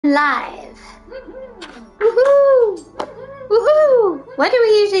live. Woohoo! Woohoo! Where do we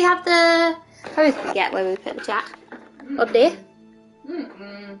usually have the... I always forget where we put the chat. Up there?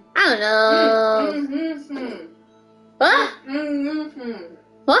 I don't know. What?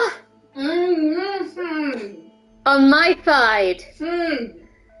 What? On my side.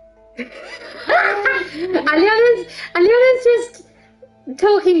 Aliona's just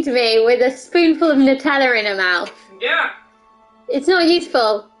talking to me with a spoonful of Nutella in her mouth. Yeah. It's not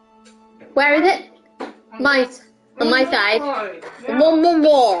useful. Where is it? On my side. Yeah. One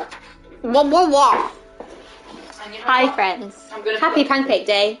more. Hi friends. Happy Pancake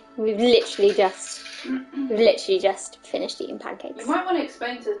Day. We've literally just finished eating pancakes. You might want to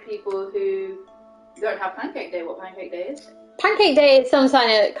explain to people who don't have Pancake Day what Pancake Day is. Pancake Day is some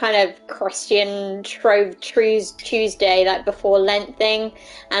kind of Christian Shrove Tuesday, like before Lent thing.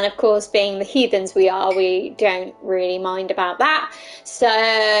 And of course, being the heathens we are, we don't really mind about that.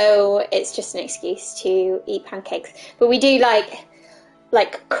 So it's just an excuse to eat pancakes. But we do like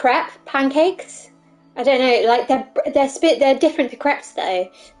crepe pancakes. I don't know, like they're different to crepes though.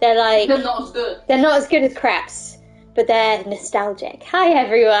 They're not as good. They're not as good as crepes, but they're nostalgic. Hi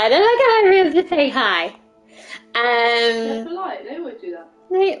everyone. I like how everyone's just saying hi. They're polite. They always do that.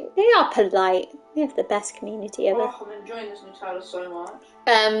 They are polite. We have the best community ever. Oh, I'm enjoying this Nutella so much.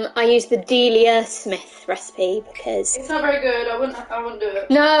 I use the Delia Smith recipe because it's not very good. I wouldn't do it.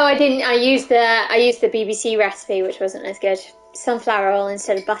 No, I didn't. I used the BBC recipe, which wasn't as good. Sunflower oil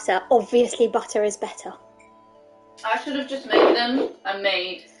instead of butter. Obviously, butter is better. I should have just made them and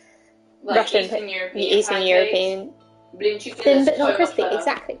made like Russian, Eastern European. Eastern European. Blinchiki Thin but not so crispy. much better.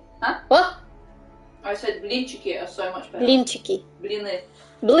 Exactly. Huh? What? I said blinchiki are so much better. Blinchiki. Blinle.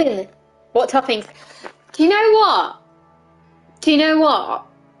 Blinle. What toppings? Do you know what?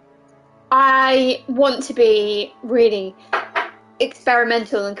 I want to be really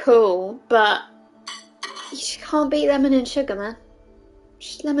experimental and cool, but you just can't beat lemon and sugar, man.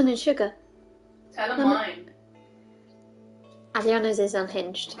 Just lemon and sugar. Tell them mine. Aliona's is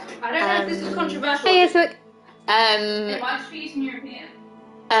unhinged. I don't know if this is controversial. Hey, yes, look. Why should we use Eastern European?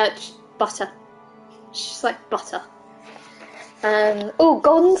 Butter. Just like butter. Oh,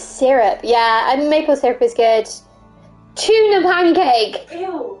 golden syrup. Yeah, maple syrup is good. Tuna pancake.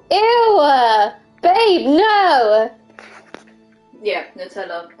 Ew. Ew. Babe, no. Yeah,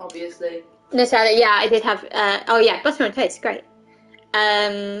 Nutella, obviously. Nutella, yeah, I did have, oh yeah, butter on toast, great.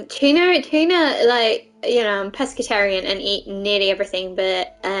 Tuna, like, you know, I'm pescatarian and eat nearly everything,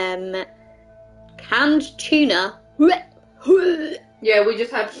 but, canned tuna. Yeah, we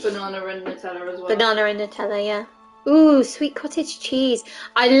just had banana and Nutella as well. Banana and Nutella, yeah. Ooh, sweet cottage cheese.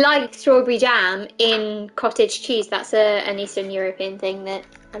 I like strawberry jam in cottage cheese. That's an Eastern European thing that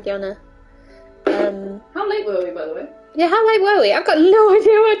Aliona. How late were we, by the way? Yeah, how late were we? I've got no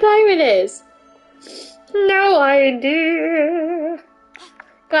idea what time it is. No idea.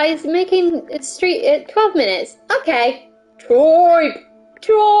 Guys, making it street at 12 minutes. Okay. Tribe.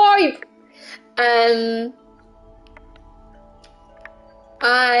 I'm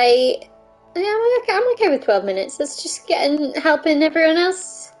okay with 12 minutes. Let's just helping everyone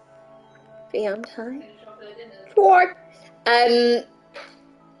else be on time.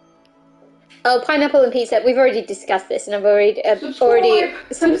 Oh, pineapple and pizza. We've already discussed this, and I've already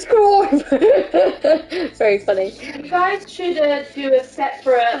subscribe. Very funny. You guys should do a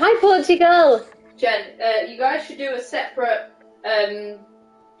separate. Hi, Portugal. Jen, you guys should do a separate. Oh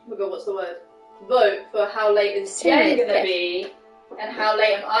my God, what's the word? Vote for how late is Jen gonna be, and how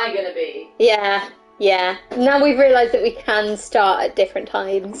late am I gonna be? Yeah. Now we've realised that we can start at different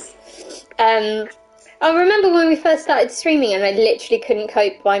times. I remember when we first started streaming, and I literally couldn't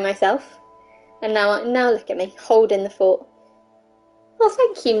cope by myself. And now look at me, holding the fort. Well,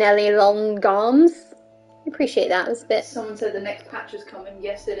 thank you, Nelly Longarms. I appreciate that. It was a bit. Someone said the next patch is coming.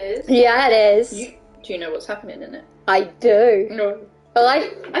 Yes, it is. Yeah, it is. Do you know what's happening in it? I do. No. Well, I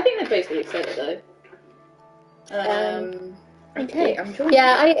think they basically said it though. Okay, I'm joining.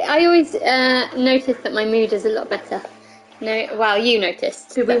 Yeah, I always notice that my mood is a lot better. No, well, you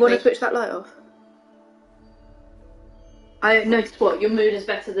noticed. Do we want to switch that light off? I noticed what? Your mood is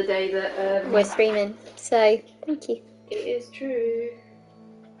better the day that we're streaming. So, thank you. It is true.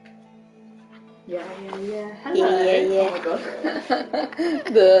 Yeah. Hello. Yeah. Oh my God.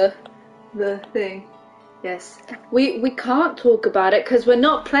 the thing. Yes. We can't talk about it because we're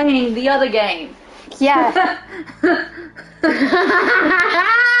not playing the other game. Yeah.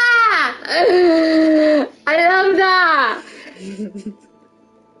 I love that.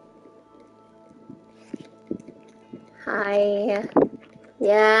 Hi.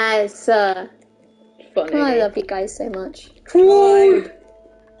 Yes. Funny. Oh, I love you guys so much. Tribe.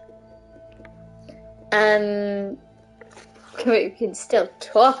 We can still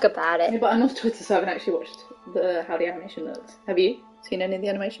talk about Yeah, it. but I'm off Twitter, so I haven't actually watched how the animation looks. Have you seen any of the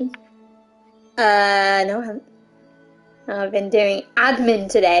animations? No, I haven't. I've been doing admin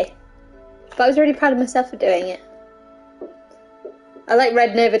today, but I was really proud of myself for doing it. I like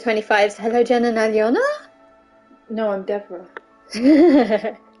Red Nova 25's Hello Jen and Aliona. No, I'm Deborah.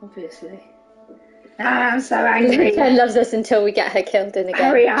 Jen Obviously. I'm so angry. loves us until we get her killed in a game.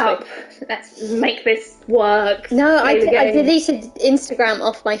 Hurry up. Let's make this work. No, I Play the game. deleted Instagram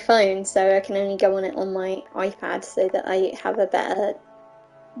off my phone, so I can only go on it on my iPad so that I have a better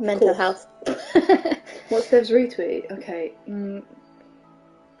mental health. What's Dev's retweet? Okay. I'm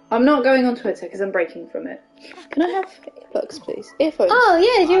not going on Twitter because I'm breaking from it. Can I have earplugs, please? Earphones. Oh,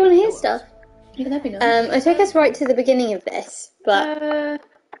 yeah, do you want to hear stuff? Yeah, that'd be nice. I took us right to the beginning of this, but...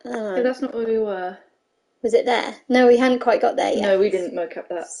 Yeah, that's not where we were. Was it there? No, we hadn't quite got there yet. No, we didn't mocap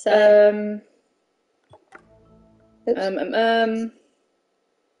that. So...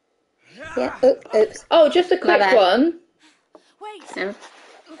 Yeah, oops. Oh, just a quick one. Wait, No.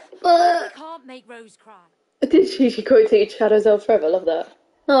 I can't make Rose cry. Did she quoted Shadows Elf Forever? Love that.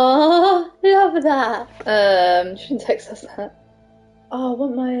 Oh, love that. She didn't text us that. Oh, I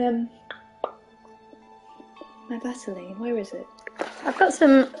want my Vaseline. Where is it? I've got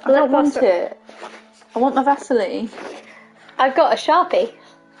some... I don't want it. I want my Vaseline. I've got a Sharpie.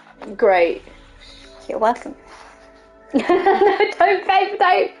 Great. You're welcome. No, don't, babe,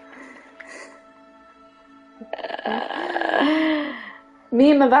 don't.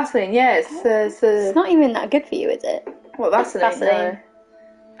 Me and my Vaseline, yes. It's not even that good for you, is it? What, Vaseline? Vaseline.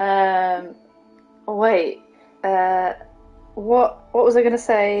 No. Wait. What was I going to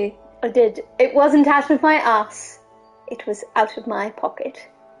say? I did. It wasn't out of my ass. It was out of my pocket.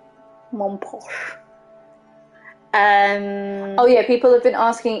 Mon poche. Oh yeah, people have been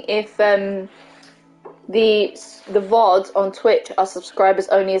asking if the VODs on Twitch are subscribers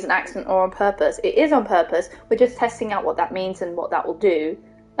only as an accident or on purpose. It is on purpose. We're just testing out what that means and what that will do.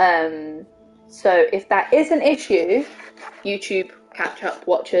 So if that is an issue, YouTube catch-up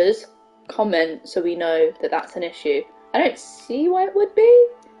watchers, comment so we know that that's an issue. I don't see why it would be,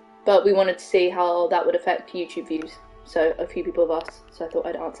 but we wanted to see how that would affect YouTube views. So a few people have asked, so I thought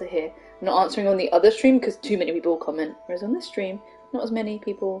I'd answer here. I'm not answering on the other stream because too many people comment, whereas on this stream, not as many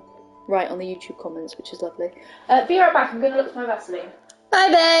people write on the YouTube comments, which is lovely. Be right back, I'm going to look for my Vaseline. Bye,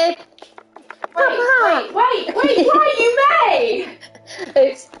 babe. Wait, right, you may!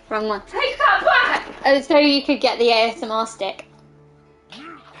 Oops, wrong one. Take that back! Oh, so you could get the ASMR stick.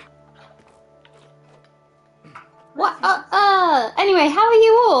 What? Anyway, how are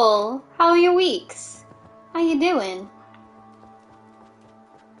you all? How are your weeks? How you doing?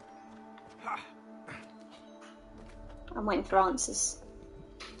 I'm waiting for answers.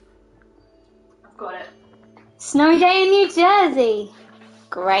 I've got it. Snowy day in New Jersey.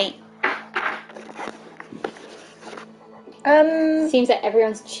 Great. Seems like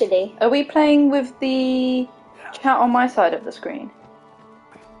everyone's chilly. Are we playing with the chat on my side of the screen?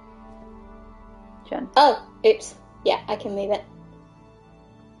 Jen? Oh, oops. Yeah, I can move it.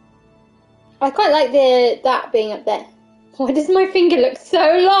 I quite like that being up there. Why does my finger look so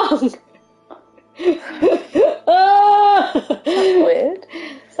long? Oh! That's weird.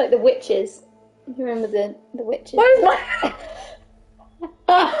 It's like the witches. You remember the witches? Why is my...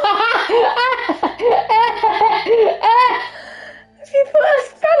 Have you put a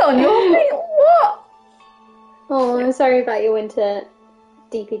spell on your thing? What? Oh, I'm sorry about your winter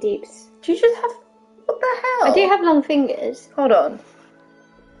deepy deeps. Do you just have... What the hell? I do have long fingers. Hold on.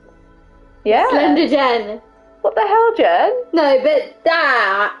 Yeah? Slender Jen. What the hell, Jen? No, but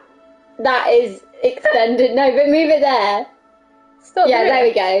that is extended. No, but move it there. Stop Yeah, doing there it.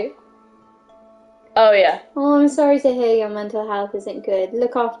 we go. Oh, yeah. Oh, I'm sorry to hear your mental health isn't good.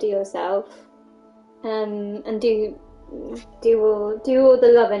 Look after yourself. And do all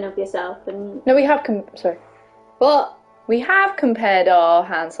the loving of yourself. And No, we have... Sorry. what? We have compared our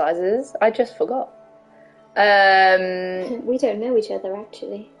hand sizes. I just forgot. We don't know each other,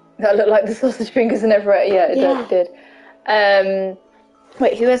 actually. That looked like the sausage fingers and everything. Yeah, it did.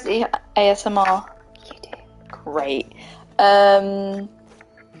 Wait, who has the ASMR? You do. Great. Hold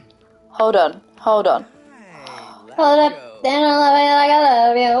on. Hold up, then I love you like I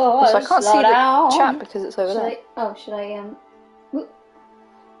love you. So I can't see the chat because it's over there. Should I whoop.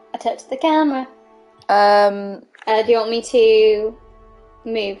 I touched the camera. Do you want me to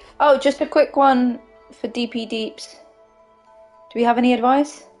move? Oh, just a quick one for DP Deeps. Do we have any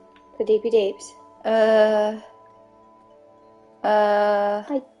advice? For DP Deeps?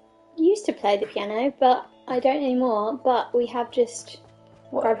 I used to play the piano, but I don't anymore. But we have just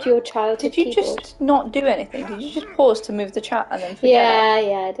What? Grabbed your childhood Did you keyboard. just not do anything? Did you just pause to move the chat and then forget it?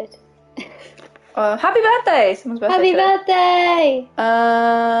 Yeah, I did. Happy birthday! Someone's birthday Happy today. birthday!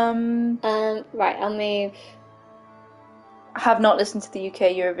 Um, Right, I'll move. I have not listened to the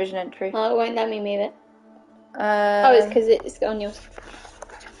UK Eurovision entry. Oh, it won't let me move it. Oh, it's because it's on yours.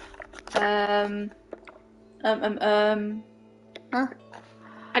 Huh?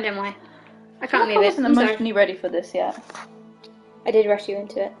 I don't know why. I I can't move it. wasn't I'm sorry. emotionally ready for this yet. I did rush you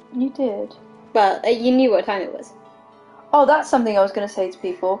into it. You did. Well, you knew what time it was. Oh, that's something I was going to say to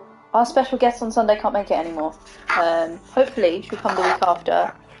people. Our special guest on Sunday can't make it anymore. Hopefully she'll come the week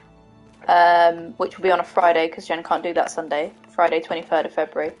after, which will be on a Friday because Jen can't do that Sunday, Friday 23rd of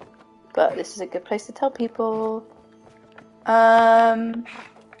February. But this is a good place to tell people. We're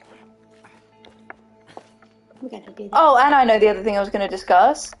gonna do that. Oh, and I know the other thing I was going to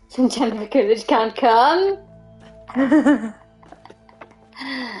discuss. Jennifer Coolidge can't come.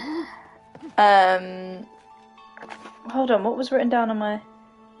 Hold on, what was written down on my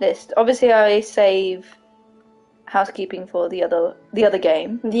list? Obviously, I save housekeeping for the other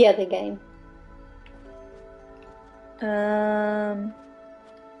game. The other game.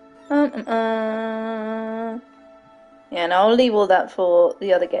 Yeah, and I'll leave all that for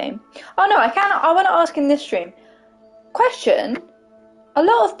the other game. Oh no, I want to ask in this stream. Question: a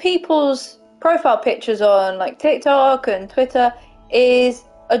lot of people's profile pictures on like TikTok and Twitter is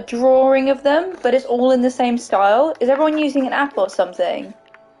a drawing of them, but it's all in the same style. Is everyone using an app or something?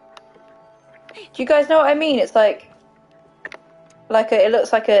 Do you guys know what I mean? It's like it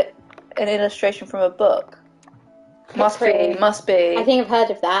looks like an illustration from a book. Must be. I think I've heard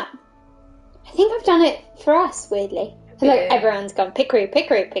of that. I think I've done it for us, weirdly. So like everyone's gone Pickaroo.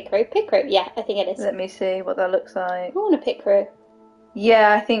 Yeah, I think it is. Let me see what that looks like. I want a Pickaroo.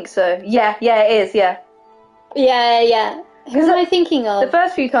 Yeah, I think so. Yeah, it is. Yeah. Yeah. Who am I thinking of? The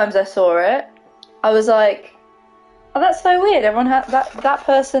first few times I saw it, I was like, "Oh, that's so weird. Everyone has that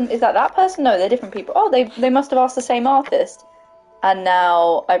person. Is that person? No, they're different people. Oh, they must have asked the same artist." And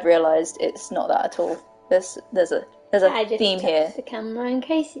now I've realised it's not that at all. There's a theme here. The camera in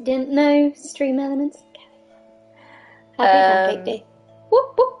case you didn't know. Stream elements. Happy Pancake Day.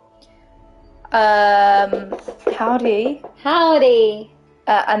 Whoop whoop. Howdy.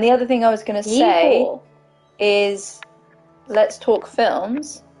 And the other thing I was going to say is, let's talk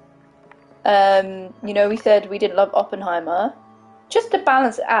films. We said we didn't love Oppenheimer. Just to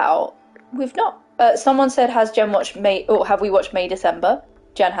balance it out, we've not. Someone said, "Has Jen watched May?" Or have we watched May December?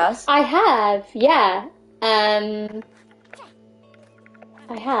 Jen has. I have. Yeah. I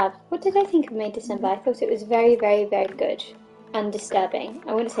have. What did I think of May December? I thought it was very, very, very good and disturbing.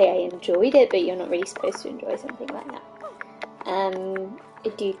 I wouldn't say I enjoyed it, but you're not really supposed to enjoy something like that. I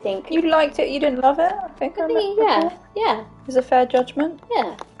do think You liked it. You didn't love it. I think. yeah. Is a fair judgment.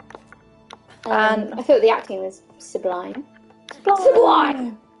 Yeah. And I thought the acting was sublime.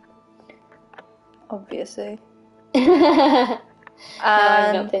 Sublime. Obviously. I've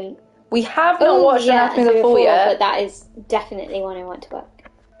not been. We have not watched Anatomy of the Fall yet. But that is definitely one I want to work.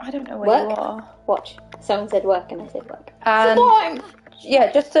 I don't know where you are. Watch. Someone said work and I said work. And Sublime!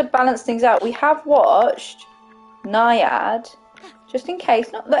 yeah, just to balance things out, we have watched Naiad, just in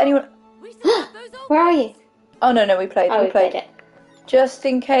case. Not that anyone. Where are you? Oh no, we played. Oh, we played it. Just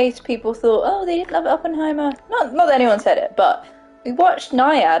in case people thought, oh, they didn't love Oppenheimer. Not that anyone said it, but we watched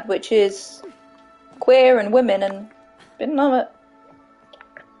Naiad, which is queer and women, and didn't love it.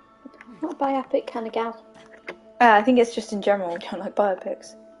 Not a biopic kind of gal. I think it's just in general we don't like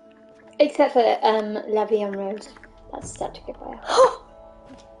biopics. Except for La Vie en Rose. That's such a good biopic.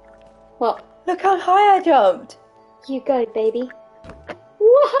 What? Look how high I jumped. You go, baby.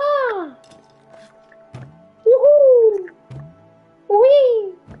 Woohoo! Woohoo!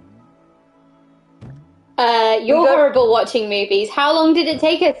 Wee! You're horrible watching movies. How long did it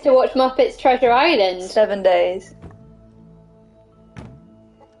take us to watch Muppets Treasure Island? 7 days.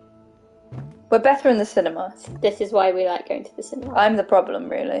 We're better in the cinema. This is why we like going to the cinema. I'm the problem,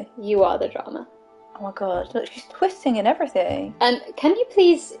 really. You are the drama. Oh my god, look, she's twisting and everything. Can you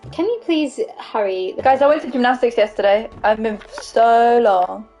please hurry? Guys, I went to gymnastics yesterday. I've been for so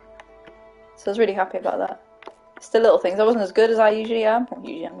long. So I was really happy about that. It's the little things. I wasn't as good as I usually am. I'm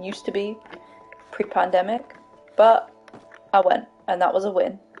used to be pre-pandemic. But I went, and that was a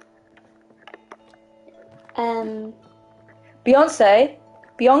win. Bianchi,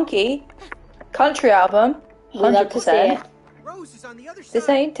 country album, 100%. Rose is on the other side. This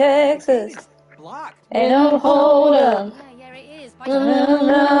ain't Texas. Blocked. Ain't no hold 'em. Yeah, it is.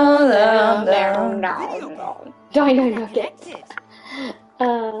 Dino Nuggets.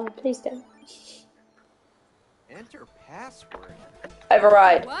 Please don't. Enter password.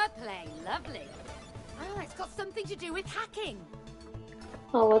 Override. Wordplay, lovely. Ah, it's got something to do with hacking.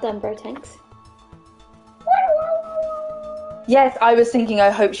 Oh, well done, bro tanks. Yes, I was thinking. I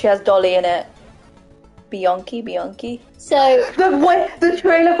hope she has Dolly in it. Bianchi. So, The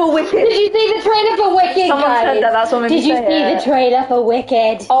trailer for Wicked. did you see the trailer for Wicked, Someone guys? said that. That's what made me Did you say see it. the trailer for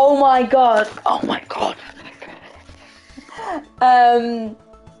Wicked? Oh my god.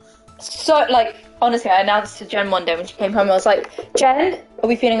 So like honestly, I announced to Jen one day when she came home. I was like, Jen, are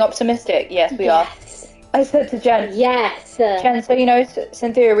we feeling optimistic? Yes, we are. I said to Jen, Yes. Jen, so you know,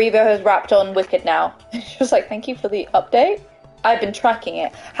 Cynthia Erivo has wrapped on Wicked now. She was like, thank you for the update. I've been tracking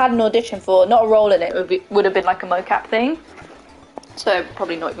it. Had an audition for, not a role in it, would have been like a mocap thing. So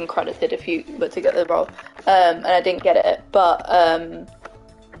probably not even credited if you were to get the role. And I didn't get it. But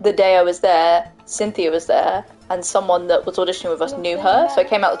the day I was there, Cynthia was there, and someone that was auditioning with us knew her. So I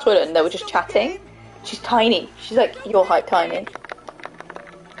came out the toilet and they were just chatting. She's tiny. She's like your height tiny.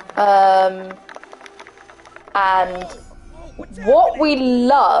 And what we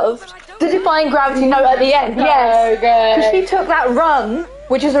loved, the Defying Gravity note at the end, yes, because she took that run,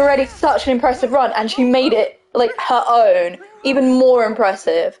 which is already such an impressive run, and she made it like her own, even more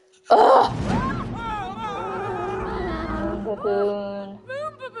impressive. Ugh. Baboon.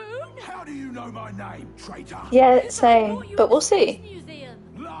 Boom, baboon. How do you know my name, traitor? Yeah, same, but we'll see. Museum.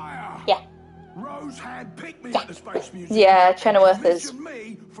 Liar! Yeah. Rose hand picked me at the Space Museum. Yeah, Chenoweth is Commissioned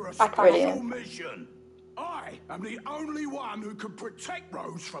me for a brilliant. special mission. I am the only one who can protect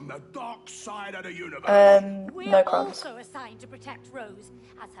Rose from the dark side of the universe. We're No crumbs. also assigned to protect Rose.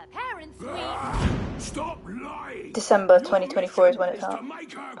 As her parents, we... Stop lying. December Your 2024 is when mission it's to out.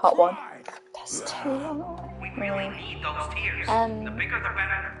 make her Part 1. cry. That's too long. We really need those tears. The bigger the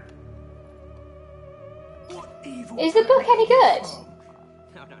better. What evil Is the book any good?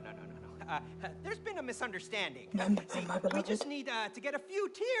 No. There's been a misunderstanding. See, my we beloved. just need to get a few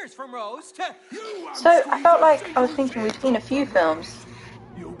tears from Rose to... So I felt like I was thinking we've seen a few films.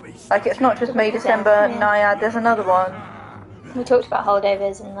 Like it's not just May, December, Naiad, there's another one. We talked about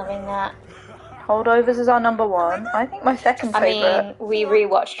holdovers and loving that. Holdovers is our number 1. I think my second I favourite. mean, we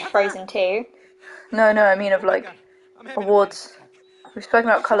rewatched Frozen 2. No, I mean of like awards. We've spoken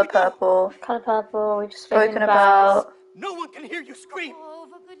about Colour Purple. Colour Purple, we've just Spoken about No one can hear you scream. Oh,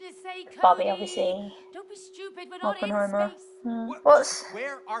 for goodness sake, Barbie, Cody. obviously. Don't be stupid, we're not Oppenheimer. in space. What's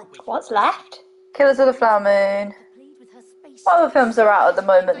Where are we? What's left? Killers of the Flower Moon. Plead with her space. What other films are out at the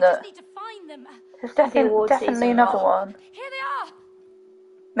moment I that just need to find them. there's The award definitely season another lot. one. Here they are.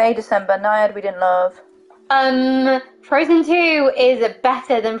 May, December, Naiad we didn't love. Frozen 2 is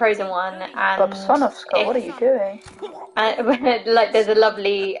better than Frozen 1, and Bob Sonoff, Scott, what are you doing? like there's a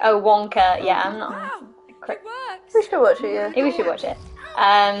lovely Wonka. Yeah, I'm not. Wow, it works. We should watch it, yeah. We should watch it.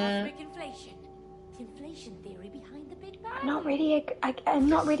 Cosmic inflation. The inflation theory behind the Big Bang. I'm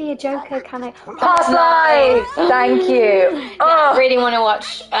not really a Joker kind of. Past Lives! Thank you. I Oh, really want to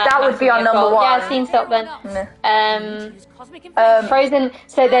watch. That would be our number Gold. one. Yeah, I've seen Stockman. Cosmic inflation. Frozen.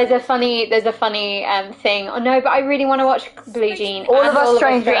 So there's a funny thing. Oh no, but I really want to watch Blue Jean. All and of Us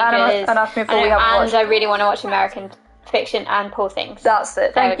Strangers Strangers. and Ask Me Before I We know, haven't watched. and I really want to watch American Fiction and Poor Things. That's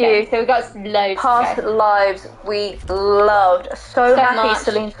it, There thank we go. you. So we've got loads. Past to go. Lives we loved. So happy much.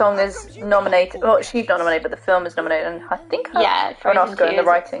 Celine Song is nominated. Well, she's not nominated, but the film is nominated, and I think her Yeah, an Frozen Oscar 2 and the is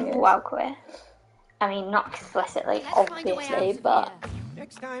writing is. well queer. I mean, not explicitly, Let's find a way out obviously, of but here.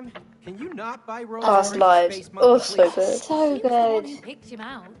 Next time, can you not buy Rose Past a Lives. Space Oh, Monkey, so please? good. so He was the one good. who picked him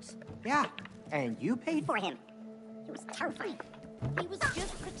out. Yeah, and you paid for him. He was terrifying. He was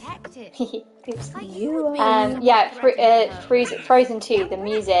just protective. Oops. Like you would be. Yeah, Frozen 2, the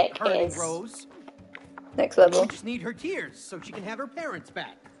music Hurting is. Rose. Next level. We just need her tears so she can have her parents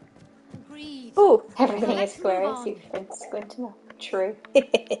back. Agreed. Ooh. Everything is Let's square move as on. you think squint enough. True.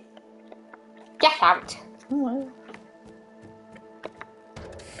 Get out.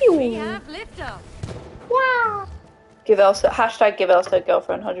 We have liftoff. Wow. Give Elsa #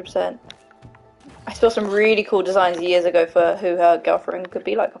 girlfriend 100%. I saw some really cool designs years ago for who her girlfriend could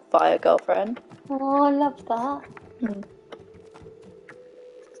be, like a fire girlfriend. Oh, I love that.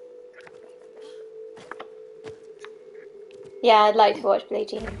 Yeah, I'd like to watch Blue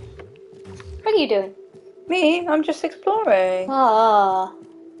Jean. What are you doing? Me, I'm just exploring. Ah,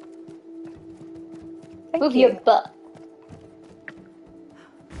 Thank move you. your butt.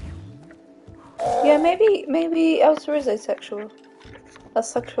 Yeah, maybe Elsa is asexual. That's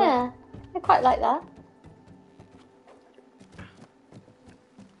sexual. Yeah, I quite like that.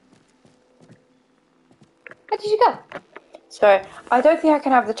 Where did you go? Sorry, I don't think I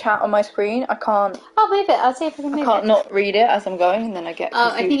can have the chat on my screen. I can't. I'll move it. I'll see if I can move Can't it. not read it as I'm going, and then I get Oh,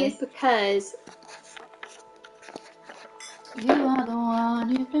 I think confusion. it's because You are the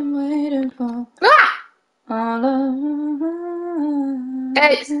you've been waiting for. Ah! All of...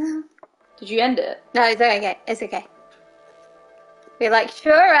 Did you end it? No, it's okay. It's okay. We're like,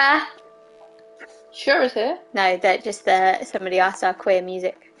 sure. Sure is here. No, that just somebody asked our queer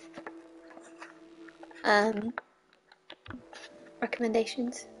music.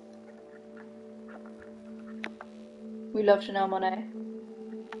 Recommendations. We love Janelle Monáe.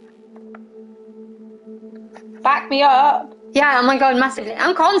 Back me up. Yeah, oh my god, massively.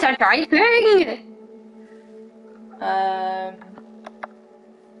 I'm concentrating!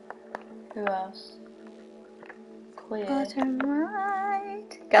 Who else? Queer. Bottom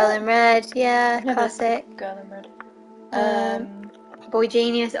right. Girl in Red, yeah, classic. Girl in Red. Boy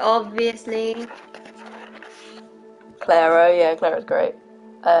Genius, obviously. Claro, yeah, Claro's great.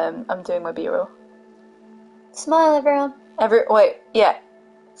 I'm doing my B-roll. Smile, everyone.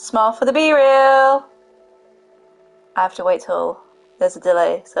 Smile for the B-reel. I have to wait till there's a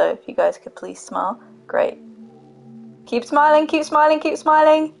delay, so if you guys could please smile, great. Keep smiling, keep smiling, keep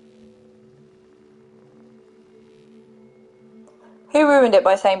smiling. Who ruined it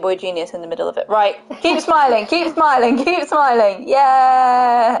by saying boy genius in the middle of it? Right, keep smiling, keep smiling, keep smiling.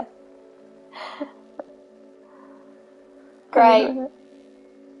 Yeah. Great.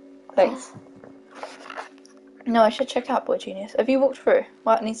 Thanks. No, I should check out Boy Genius. Have you walked through?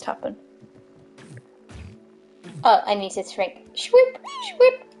 What needs to happen? Oh, I need to shrink. Shwip,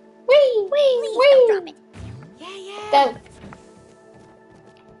 shwip, wee, wee, wee. Drop it. Yeah. Go.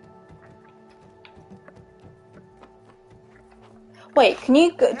 Wait, can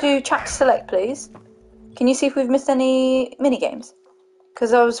you do chat to select, please? Can you see if we've missed any mini games?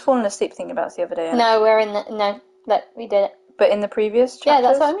 Because I was falling asleep thinking about this the other day. No, we're in the... No, look, we did it. But in the previous chapters? Yeah,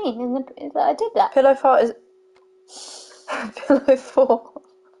 that's what I mean. I did that. Pillow fart is... Pillow 4.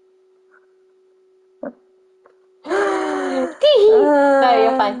 No,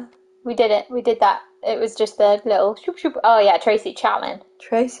 you're fine. We did it. We did that. It was just the little shoop shoop. Oh yeah, Tracy Chapman.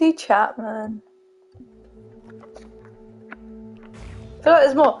 Tracy Chapman. I feel like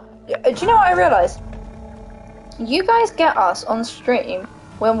there's more. Do you know what I realised? You guys get us on stream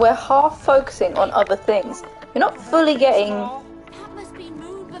when we're half focusing on other things. We're not fully getting That must be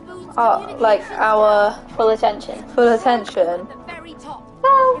Moon Baboon's our Full attention. full attention. at the very top.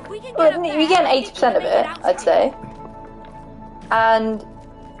 Well, If we can but get up we there, get 80% of we can it, make it I'd say. And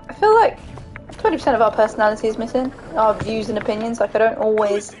I feel like 20% of our personality is missing. Our views and opinions. Like I don't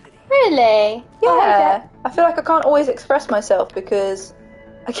always. Really? Yeah. I feel like I can't always express myself because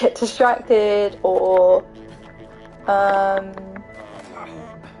I get distracted or.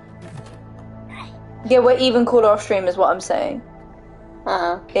 Yeah, we're even cooler off stream is what I'm saying.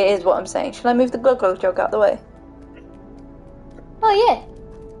 It is what I'm saying. Should I move the glug glug jug out the way? Oh yeah.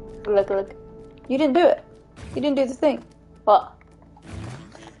 Look, look. You didn't do it. You didn't do the thing. What?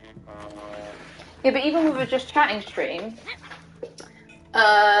 Yeah, but even when we were just chatting stream,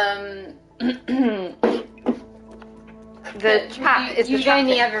 the chat is the You'd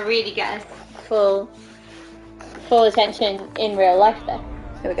only chatting. ever really get full attention in real life though.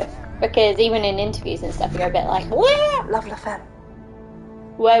 Here we go. Because even in interviews and stuff, you're a bit like, wah! Love la femme.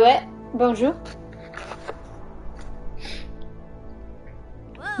 Ouais, bonjour.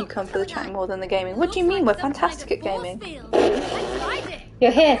 You come for the chatting more than the gaming. What do you mean? We're fantastic at gaming.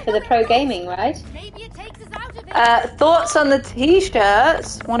 You're here for the pro gaming, right? Maybe it takes us out of it. Thoughts on the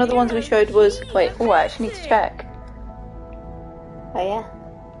t-shirts? One of the ones we showed was... Wait, I actually need to check. Oh yeah.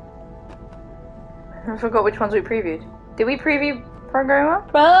 I forgot which ones we previewed. Did we preview Programmer?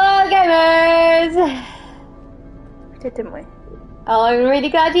 Pro gamers! We did, didn't we? Oh, I'm really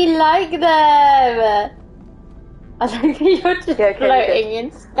glad you like them! I like that you're just floating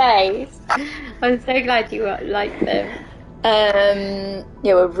in space. I'm so glad you like them.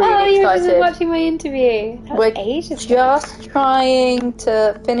 Yeah, we're really Oh, you were excited. watching my interview. That was We're ages ago. just trying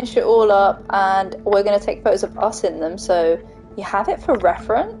to finish it all up, and we're going to take photos of us in them, so you have it for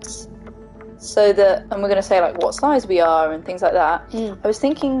reference. So that, and we're going to say like what size we are and things like that. I was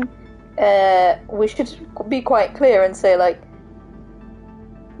thinking we should be quite clear and say like,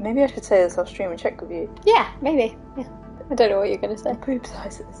 maybe I should say this off stream and check with you. Yeah, maybe. Yeah. I don't know what you're going to say. Boob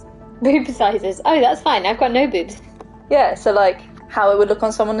sizes. Boob sizes. Oh, that's fine. I've got no boobs. Yeah, so like how it would look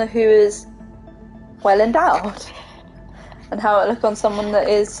on someone who is well endowed, and how it would look on someone that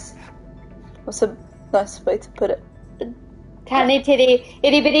is. What's a nice way to put it? Tiny titty,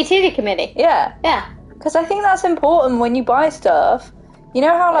 itty bitty titty committee. Yeah, Yeah. because I think that's important when you buy stuff. You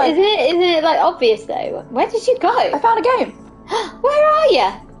know how like Isn't it like obvious though? Where did you go? I found a game. Where are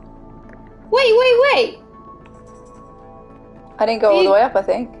you? Wait. I didn't go all the way up. I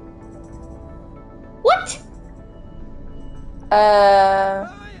think. What?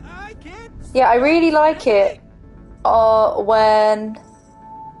 I can't. Yeah, I really like it when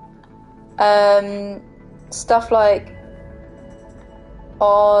stuff like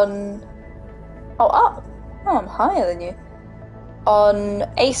on I'm higher than you. On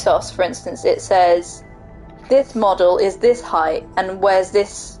ASOS, for instance, it says this model is this height and wears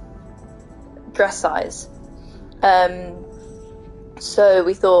this dress size. So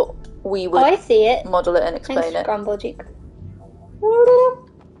we thought we would I see it. model it and explain Thanks, it. Grumble Duke.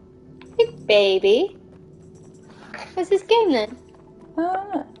 Big baby. What's this game then?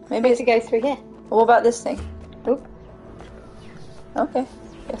 Maybe Need it's to go through here. What about this thing? Oh. Okay.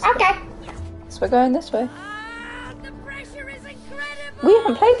 Yes. Okay. So we're going this way. The pressure is incredible. We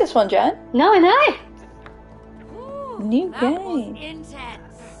haven't played this one, Jen. No, I know. Ooh, New that game. was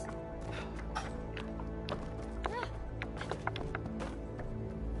intense.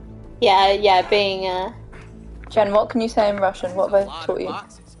 Yeah, being Jen, what can you say in Russian? What have I taught you?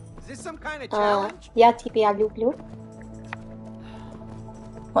 Boxes. Is this some kind of challenge? я тебя люблю.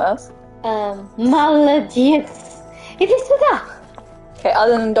 What else? Молодец. Иди сюда. Okay,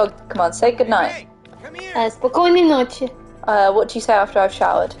 other than dog, come on, say goodnight. Hey, come here. Спокойной ночи. What do you say after I've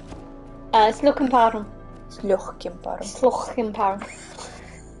showered? С легким паром. С легким паром. С легким паром.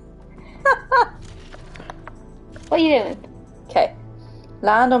 What are you doing? Okay.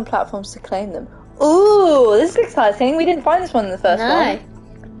 Land on platforms to claim them. Ooh, this is exciting. We didn't find this one in the first No. one.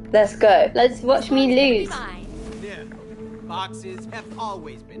 Let's go. Let's watch me lose. Mine. Yeah. Boxes have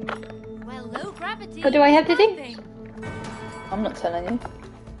always been. Well, low gravity. What do I have to do? Nothing. I'm not telling you.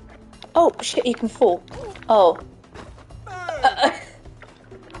 Oh, shit, you can fall. Oh. Nice.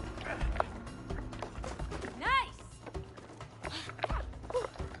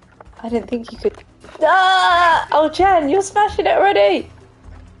 I didn't think you could. Ah! Oh, Jen, you're smashing it already.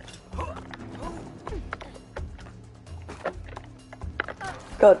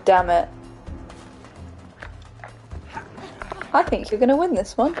 God damn it. I think you're going to win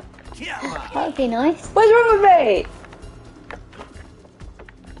this one. Come on. That would be nice. What's wrong with me?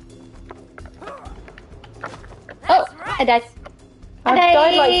 Oh, I died. I've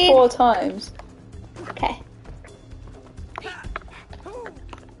died like 4 times. Okay.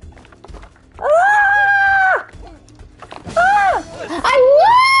 Ah! Ah! I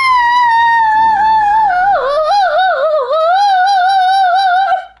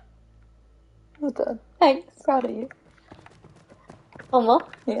won! Well done. Thanks. Proud of you. One more.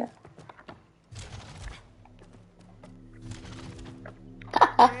 Yeah.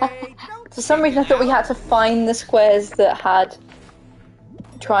 Hey, don't For some reason I thought we had to find the squares that had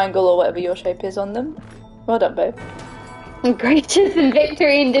triangle or whatever your shape is on them. Well done, babe. Greater than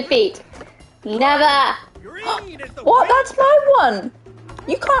victory and defeat. Never. green is the What? way. That's my one!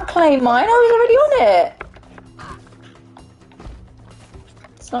 You can't claim mine, I was already on it!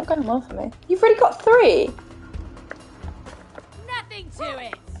 It's not going well for me. You've already got 3! Nothing to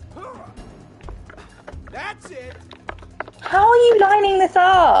it. That's it. How are you lining this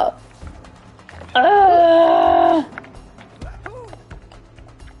up? Ugh.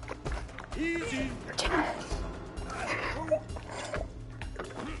 Easy.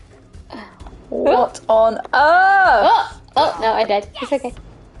 What on earth? Oh, no, I died. It's okay.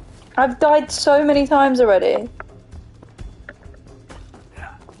 I've died so many times already.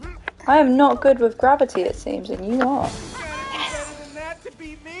 I am not good with gravity, it seems, and you are. Better than that to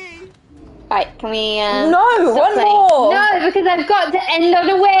beat me. Right, can we, No, stop one playing? more! No, because I've got to end on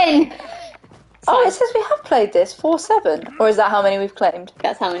a win! Oh, it says we have played this 4-7, or is that how many we've claimed?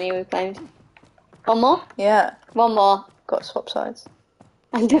 That's how many we've claimed. One more? Yeah, One more. got to swap sides.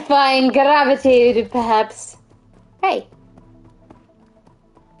 And define gravity, perhaps. Hey.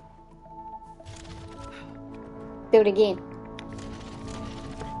 Do it again.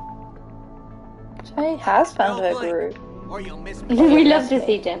 Jay has found her Well played. groove. Or you'll miss We me. love to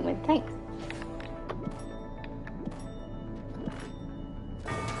see Jen win. Thanks.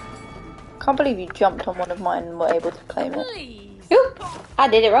 Can't believe you jumped on one of mine and were able to claim it. Please. Ooh, I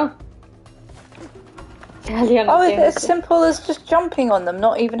did it wrong. Aliona's Oh, doing it's this. as simple as just jumping on them,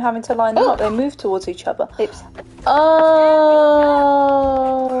 not even having to line them Oh. up. They move towards each other. Oops. Oh.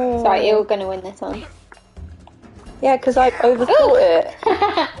 Sorry, you're gonna win this one. Yeah, because I overthought it.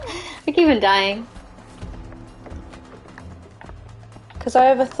 I keep on dying. Because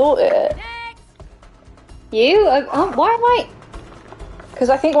I overthought it. Next. You? Oh, why am I? Because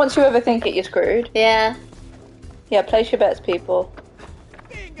I think once you overthink it, you're screwed. Yeah. Yeah, place your bets, people. I'm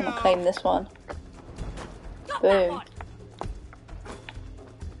Bingo. gonna claim this one. Got that Boom. one.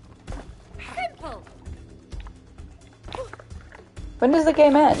 Simple. When does the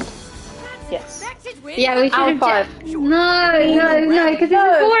game end? Yes. Expected win. Yeah, we should Out have. of 5. No, because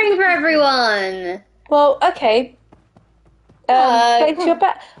No. it's boring for everyone. Well, okay. No. Place your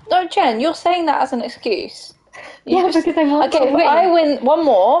bet. No, Jen, you're saying that as an excuse. Yeah, because I want Okay, to if win. I win one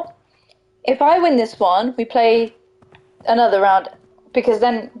more, if I win this one, we play another round, because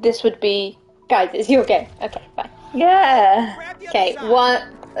then this would be... Guys, it's your game. Okay, fine. Yeah. Grab the other Okay,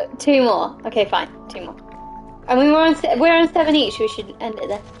 side. 2 more. Okay, fine, 2 more. And we're on 7 each. We should end it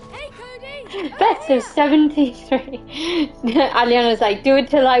there. Hey, Cody. Best of 73. Aliona's like, do it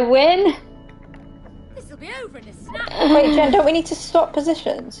till I win. This will be over in a snap. Wait, Jen, don't we need to swap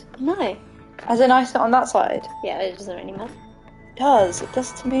positions? No. As in I sit on that side? Yeah, it doesn't really matter. It does. It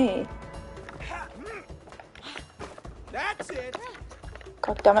does to me. That's it.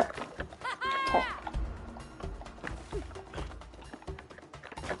 God damn it. Okay.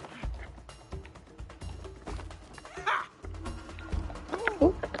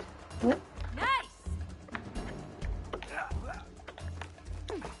 Nice.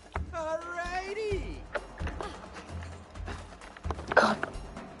 Alrighty. God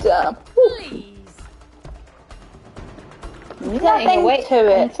damn. Please. Nothing away. to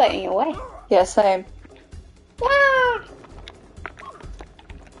I'm it. floating away. Yeah, same. Ah!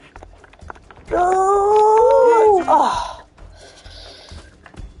 Oh.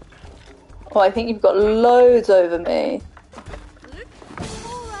 Oh, I think you've got loads over me.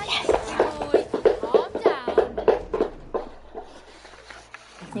 All right, boy. Calm down.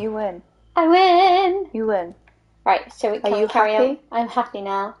 You win. I win. You win. Right, so can you we carry happy? on? I'm happy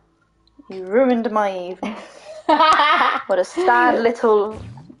now. You ruined my evening. What a sad little...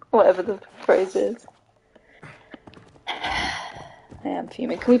 whatever the phrase is. I am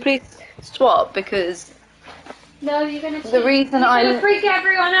fuming. Can we please swap? Because No, you're gonna. The reason you're I- gonna freak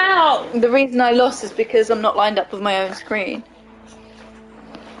everyone out. the reason I lost is because I'm not lined up with my own screen.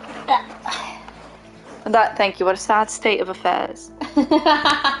 And that, thank you, what a sad state of affairs.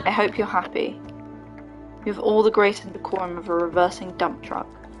 I hope you're happy. You have all the grace and decorum of a reversing dump truck.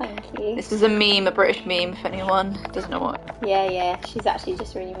 Thank you. This is a meme, a British meme, if anyone doesn't know what. Yeah, she's actually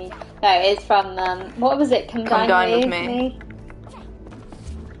just really mean. No, it's from what was it? Come Dine with Me. Me.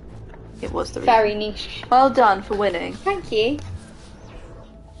 It was the reason. Very niche. Well done for winning. Thank you.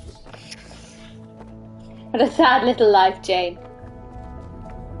 What a sad little life, Jane.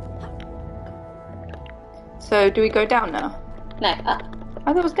 So, do we go down now? No, up.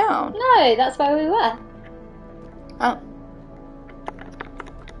 I thought it was down. No, that's where we were. Oh.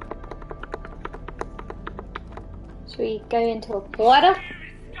 Should we go into a water?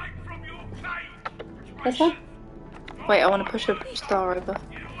 This one? Wait, I want to push a star over.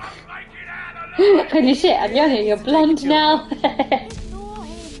 Holy shit, Aliona, you're blonde now. Ignore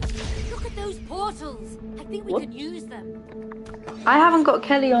him. Look at those portals. I think we What? can use them. I haven't got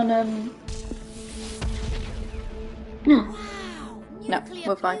Kelly on, Wow. No, Nuclear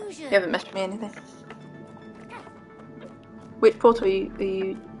we're fine. fusion. You haven't messaged me anything. Which portal are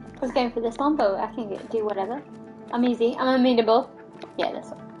you... I was going for this one, but I can do whatever. I'm easy. I'm amenable. Yeah, this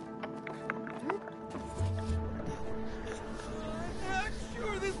one. I'm not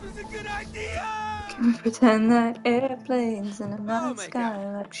sure this was a good idea. Can we pretend that airplanes in the night Oh my sky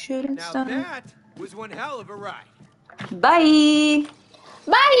God. like shooting Now stars? that was one hell of a ride. Bye!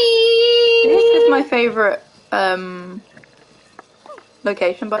 Bye! This is my favourite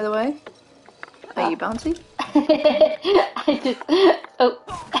location, by the way. Are you bouncy? I just... Oh.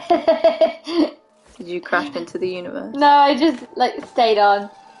 Did you crash into the universe? No, I just, stayed on.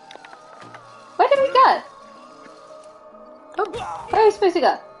 Where did we go? Oh, Where are we supposed to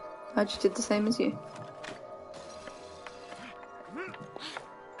go? I just did the same as you.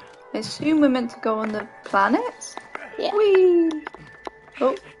 I assume we're meant to go on the planets? Yeah. Whee!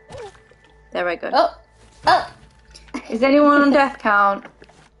 Oh. There I go. Oh! Is anyone on death count?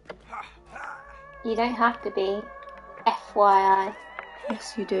 You don't have to be. FYI.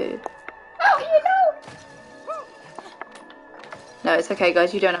 Yes, you do. Oh, you know! No, it's okay,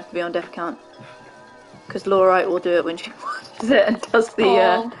 guys. You don't have to be on death count. Because Laurite will do it when she watches it and does the,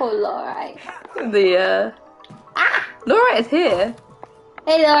 Oh, poor Laura. Laurite is here.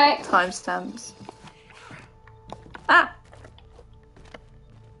 Hey, Laura. Timestamps. Ah!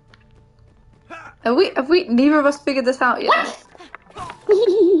 Have we, neither of us figured this out yet?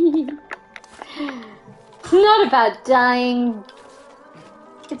 It's not about dying.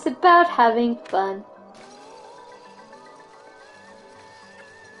 It's about having fun.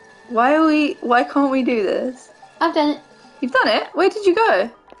 Why can't we do this? I've done it. You've done it? Where did you go?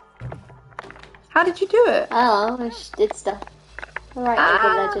 How did you do it? Oh, I just did stuff. Alright, the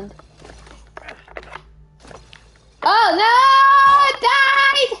legend. Oh no! I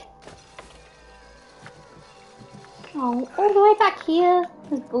died! Oh, all the way back here?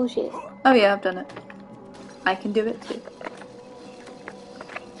 That's bullshit. Oh yeah, I've done it. I can do it too.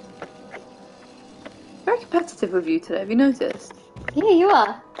 Very competitive with you today, have you noticed? Yeah, you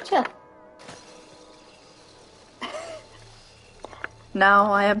are. Chill.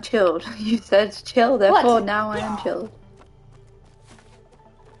 Now I am chilled. You said chill, therefore What? now I am chilled.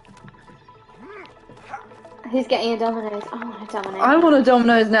 Who's getting a Domino's? I want a Domino's. I want a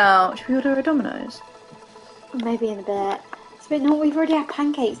Domino's now. Should we order a Domino's? Maybe in a bit. It's a bit, no, we've already had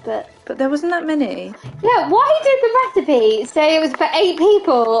pancakes, but... But there wasn't that many. Yeah, why did the recipe say it was for 8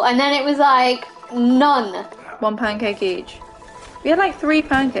 people, and then it was like, none? 1 pancake each. We had like 3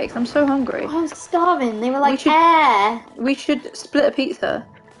 pancakes. I'm so hungry. I was starving. They were like should- air. We should split a pizza.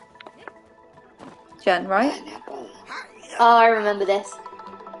 Jen, right? Oh, I remember this.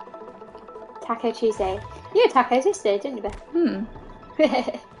 Taco Tuesday. You had tacos yesterday, didn't you, Beth?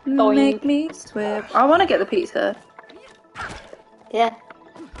 Boing. Make me swear. I want to get the pizza. Yeah.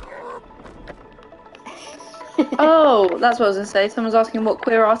 Oh, that's what I was going to say. Someone's asking what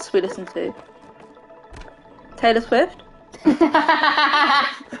queer artists we listen to. Taylor Swift?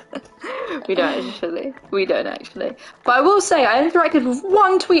 We don't actually. But I will say, I interacted with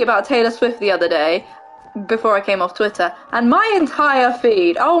one tweet about Taylor Swift the other day, before I came off Twitter, and my entire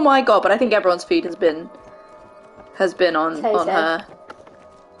feed, oh my god, but I think everyone's feed has been on her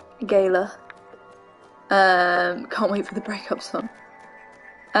gala. Can't wait for the breakup song.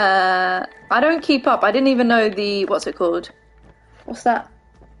 I don't keep up. I didn't even know what's it called? What's that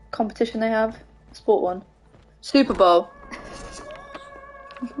competition they have? Sport one. Super Bowl.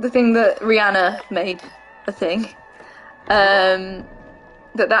 The thing that Rihanna made a thing.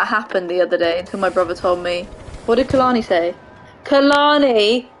 That happened the other day until my brother told me. What did Kalani say?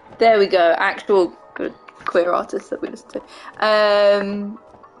 Kalani! There we go. Actual good queer artists that we listen to.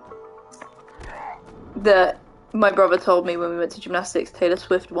 That my brother told me when we went to gymnastics, Taylor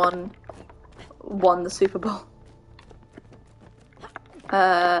Swift won the Super Bowl.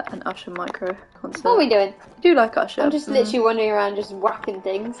 An Usher micro concert. What are we doing? I do like Usher. I'm just literally wandering around just whacking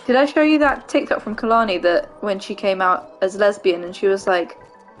things. Did I show you that TikTok from Kalani that when she came out as lesbian and she was like,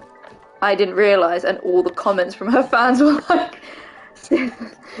 I didn't realise, and all the comments from her fans were like,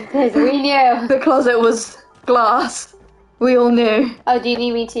 Because we knew. the closet was glass. We all knew. Oh, do you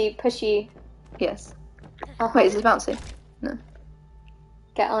need me to push you? Yes. Oh, Wait, is it bouncy? No.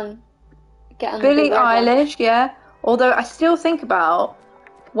 Get on. Billie the road. Eilish, yeah. Although I still think about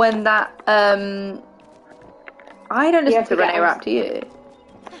when that, I don't listen have to to get Renee on. Rapp, do you?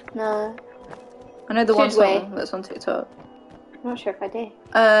 No, I know the one Should we? song that's on TikTok. I'm not sure if I do.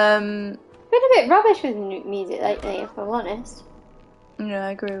 Um, Been a bit rubbish with music lately, if I'm honest. yeah,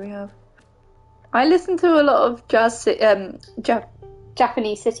 I agree, we have. I listen to a lot of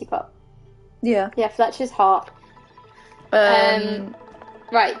Japanese city pop. yeah. Yeah, Fletcher's hot.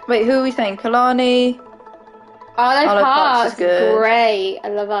 Right. Wait, who are we saying? Kalani? Arlo Parks is good. great. I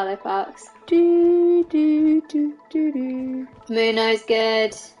love Arlo Parks. Do, do, do, do, do. Muno's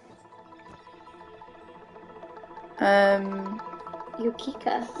good.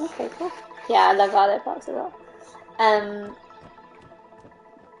 Yukika. Okay, cool. Yeah, I love Arlo Parks a lot.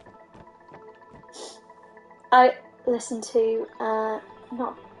 I listened to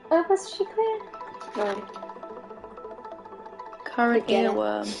was she queer? No. Current Forget it.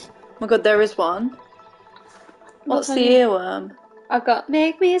 earworm. Oh my god, there is one. What's the one? earworm? I've got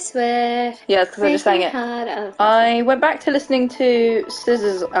Make Me Swear. Yeah, because I just sang it. I went back to listening to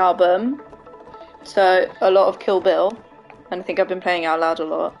SZA's album, so a lot of Kill Bill, and I think I've been playing Out Loud a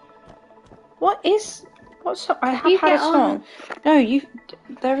lot. What song? I have You had a get on. song. No,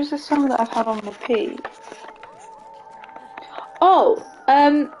 there is a song that I've had on repeat. Oh,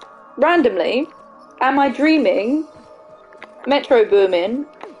 randomly, Am I Dreaming? Metro Boomin,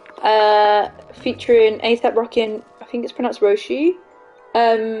 featuring A$AP Rocky and I think it's pronounced Roshi.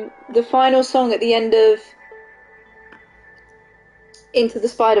 The final song at the end of Into the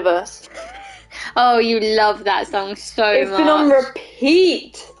Spider-Verse. Oh, you love that song so much. It's been on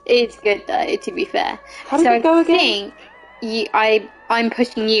repeat. It's good though, to be fair. How did it go again? I think I'm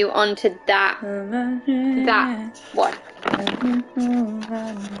pushing you onto that one.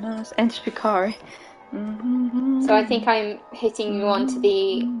 Enter Shikari. So I think I'm hitting you onto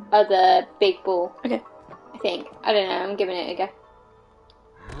the other big ball. Okay. I think. I don't know, I'm giving it a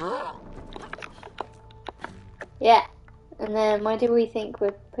go. Yeah. And then where do we think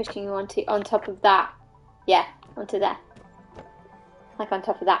we're pushing you on top of that? Yeah, onto there. Like on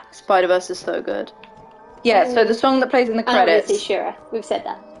top of that. Spider-Verse is so good. Yeah, so the song that plays in the And credits. obviously Shura. We've said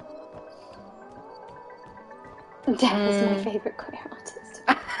that. Deb is my favourite queer artist.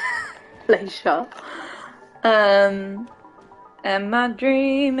 Play shot. Am I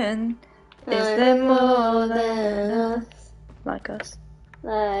dreaming? Is there more than us? Like us.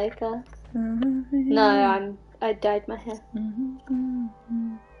 Like us. No, I dyed my hair.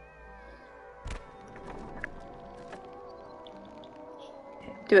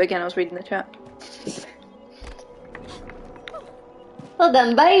 Do it again, I was reading the chat. Well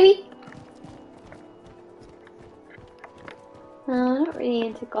done, baby. No, I'm not really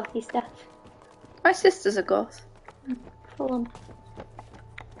into gothy stuff. My sister's a goth. Full on.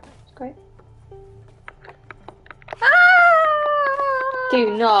 It's great.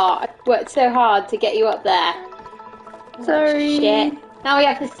 Do not. I worked so hard to get you up there. Sorry. Shit. Now we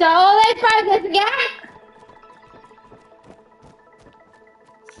have to start all this process again!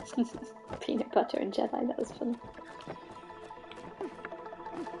 Peanut butter and Jedi, that was funny.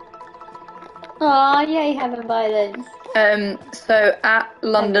 Aw, yay, having violence. So at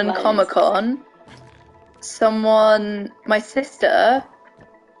London Violence. Comic Con, my sister,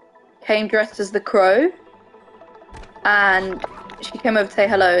 came dressed as the Crow, and she came over to say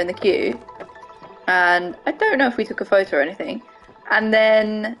hello in the queue, and I don't know if we took a photo or anything, and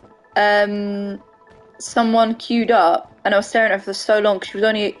then someone queued up, and I was staring at her for so long because she was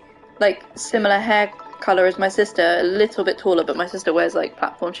only like similar hair colour as my sister, a little bit taller, but my sister wears like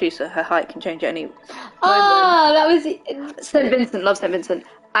platform shoes, so her height can change at any moment. Oh, that was... St. Vincent, love St. Vincent.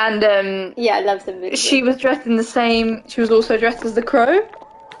 And yeah, I love St. Vincent. she was dressed in the same, she was also dressed as the Crow.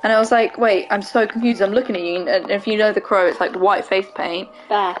 And I was like, wait, I'm so confused, I'm looking at you, and if you know the Crow, it's like white face paint.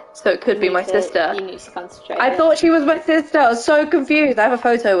 There. So it could be my sister. You need to concentrate. I thought she was my sister, I was so confused. I have a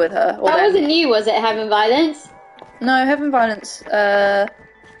photo with her. That wasn't you, was it, Heaven Violence? No, Heaven Violence,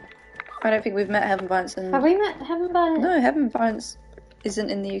 I don't think we've met Heaven Violence in... Have we met Heaven Violence? No, Heaven Violence isn't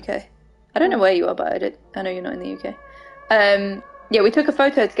in the UK. I don't know where you are, but I know you're not in the UK. Yeah, we took a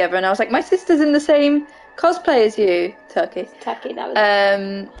photo together, and I was like, my sister's in the same cosplay as you, Turkey. Turkey, that was...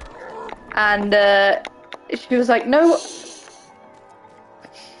 And she was like, no...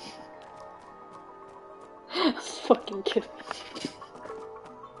 Fucking kidding.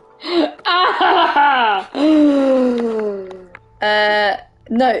 Ah!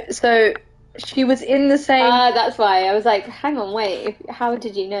 No, so she was in the same... that's why. I was like, hang on, wait. How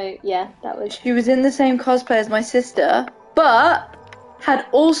did you know? Yeah, that was... She was in the same cosplay as my sister, but had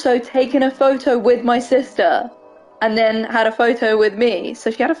also taken a photo with my sister, and then had a photo with me. So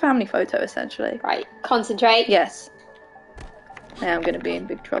she had a family photo, essentially. Right, concentrate. Yes. Now I'm going to be in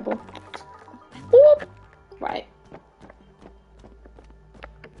big trouble. Whoop. Right.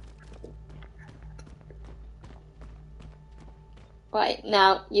 Right,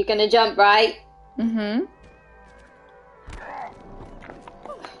 now, you're gonna jump, right? Mm-hmm.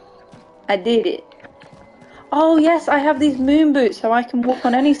 I did it. Oh, yes, I have these moon boots so I can walk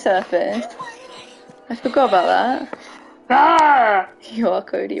on any surface. I forgot about that. Ah! You are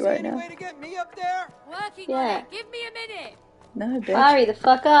Cody right now. Way to get me up there? Working on it. Give me a minute. No, bitch. Hurry the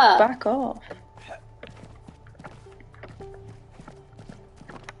fuck up. Back off.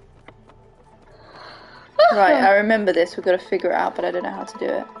 Right, I remember this. We've got to figure it out, but I don't know how to do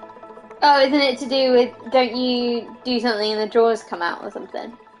it. Oh, isn't it to do with, don't you do something and the drawers come out or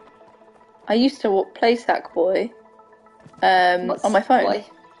something? I used to play Sackboy What's on my phone. Sackboy?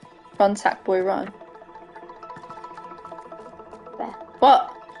 Run Sackboy Run. There.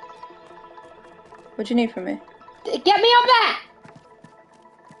 What? What do you need from me? Get me up there!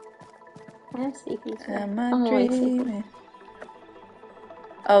 I am sleepy. Am I I'm always sleepy. dreaming?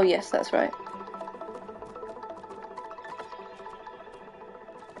 Oh, yes, that's right.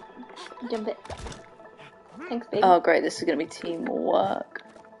 Jump it. Thanks, baby. Oh, great, this is going to be teamwork.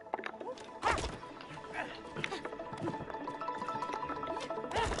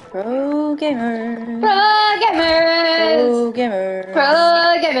 Pro gamers. Pro gamers!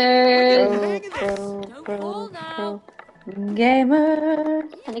 Pro gamers. Pro gamers! Pro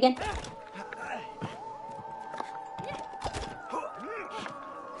gamers. And again.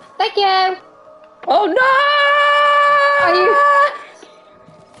 Thank you! Oh no! Are you...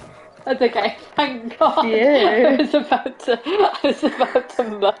 That's okay. Thank God. Yeah. I was about to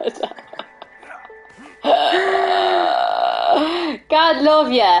murder. God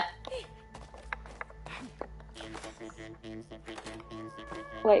love ya.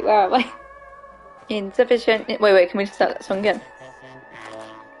 Wait, where am I? Insufficient. Wait, can we start that song again?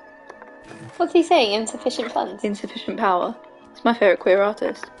 What's he saying? Insufficient funds? Insufficient Power. It's my favourite queer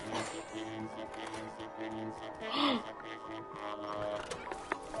artist.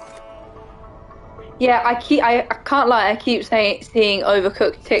 Yeah, I can't lie, I keep seeing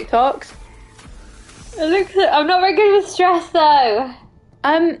overcooked TikToks. I'm not very good with stress though.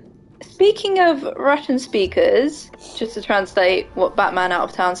 speaking of Russian speakers, just to translate what Batman Out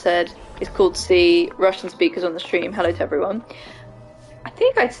of Town said, it's cool to see Russian speakers on the stream. Hello to everyone. I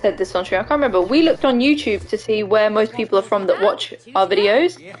think I said this on stream, I can't remember. We looked on YouTube to see where most people are from that watch our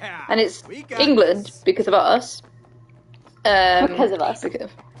videos, and it's England because of us. Because of us.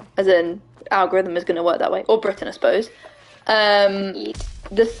 As in, algorithm is going to work that way. Or Britain, I suppose.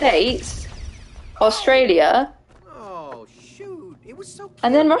 The States, Australia, Oh, shoot. It was so cute.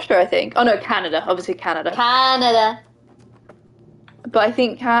 and then Russia, I think. Oh no, Canada. Obviously Canada. Canada. But I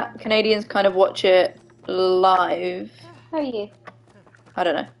think Canadians kind of watch it live. How are you? I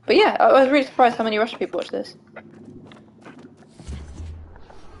don't know. But yeah, I was really surprised how many Russian people watch this.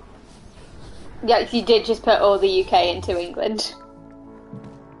 Yeah, you did just put all the UK into England.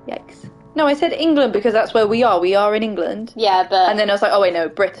 Yikes. No, I said England because that's where we are. We are in England. Yeah, but And then I was like, oh wait, no,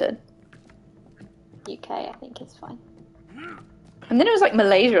 Britain. UK, I think is fine. And then it was like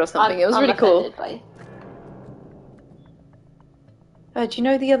Malaysia or something. It was I'm really cool. offended by Do you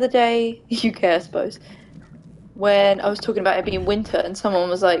know the other day, UK I suppose, when I was talking about it being winter and someone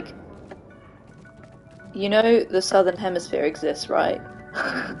was like, you know the Southern Hemisphere exists, right?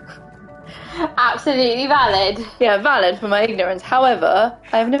 Absolutely valid. Yeah, valid for my ignorance. However,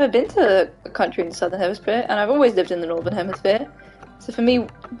 I have never been to a country in the Southern Hemisphere, and I've always lived in the Northern Hemisphere. So for me,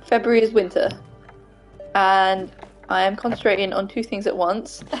 February is winter. And I am concentrating on two things at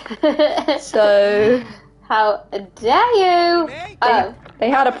once. So... How dare you? Oh. They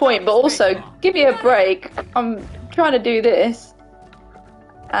had a point, but also, give me a break. I'm trying to do this.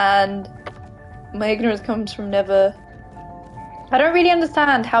 And my ignorance comes from never... I don't really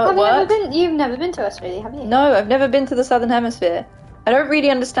understand how it works. You've never been to Australia, have you? No, I've never been to the Southern Hemisphere. I don't really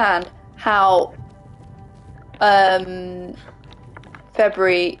understand how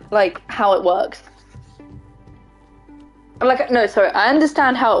February, like, how it works. I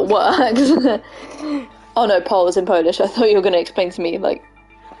understand how it works. Oh no, Pole is in Polish. I thought you were going to explain to me, like,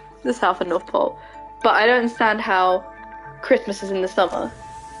 the South and North Pole. But I don't understand how Christmas is in the summer.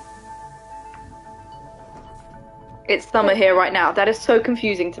 It's summer here right now. That is so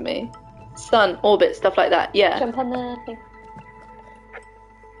confusing to me. Sun, orbit, stuff like that, yeah. Jump on the thing.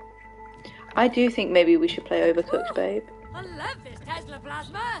 I do think maybe we should play Overcooked, babe. I love this Tesla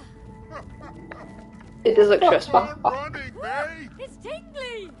plasma. It does look stressful. Running, mate. It's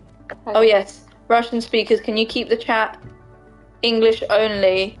tingly. Oh yes, Russian speakers, can you keep the chat English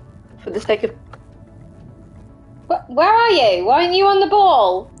only for the sake of... Where are you? Why aren't you on the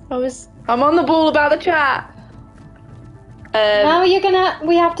ball? I'm on the ball about the chat. Now we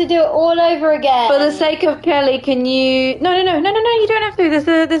have to do it all over again. For the sake of Kelly, can you... No, you don't have to.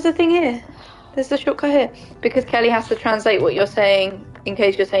 There's a thing here. There's a shortcut here. Because Kelly has to translate what you're saying in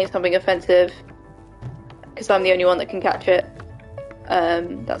case you're saying something offensive. Because I'm the only one that can catch it.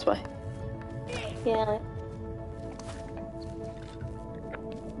 That's why. Yeah.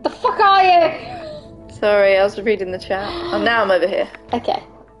 The fuck are you? Sorry, I was reading the chat. And now I'm over here. Okay.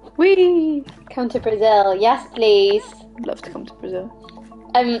 Whee! Come to Brazil, yes please. I'd love to come to Brazil.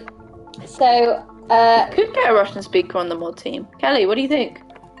 Could get a Russian speaker on the mod team. Kelly, what do you think?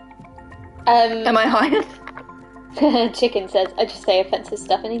 Am I hired? Chicken says, I just say offensive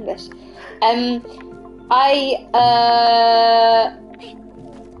stuff in English.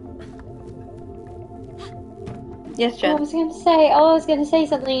 Yes, Jen. I was going to say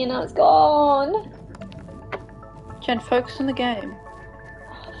something and now it's gone. Jen, focus on the game.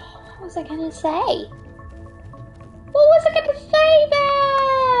 What was I going to say? What was I going to say there?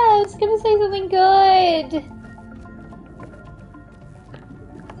 I was going to say something good.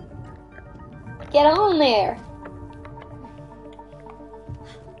 Get on there.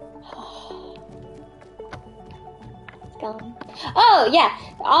 It's gone. Oh, yeah.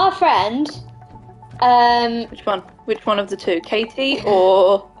 Our friend. Which one? Which one of the two? Katie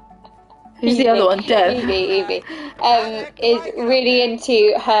or... Who's the other one? Dev. Evie. Is really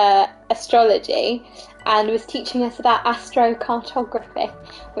into her astrology and was teaching us about astrocartography,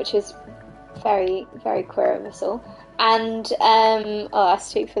 which is very, very queer of us all. And I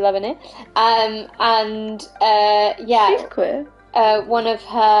speak for loving it. Yeah. She's queer. One of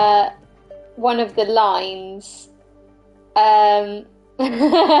the lines.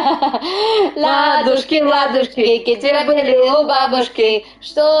 Ладушки, где были у бабушки,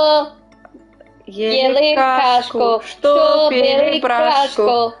 что ели кашку, что пили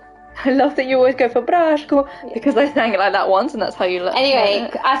брашку. I love that you always go for brashko because I sang it like that once and that's how you learn. Anyway,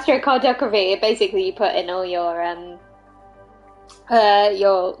 astrocartography, basically you put in all your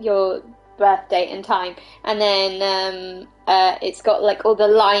birth date and time, and then it's got like all the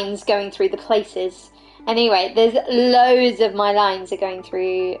lines going through the places, Anyway, there's loads of my lines are going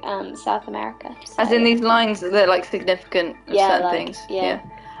through South America. So. As in these lines that are like significant of certain like, things. Yeah.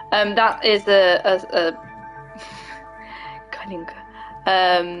 That is a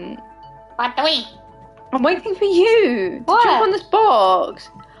What do we? I'm waiting for you to What? jump on this box.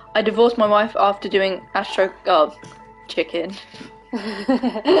 I divorced my wife after doing chicken.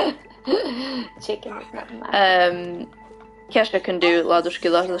 Chicken is not mad. Kesha can do ладушки.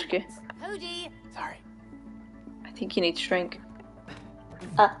 Hody. Sorry. I think you need to shrink.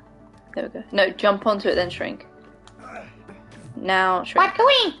 Ah. There we go. No, jump onto it then shrink. Now shrink. What do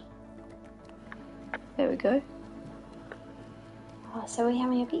we? There we go. Oh, so we're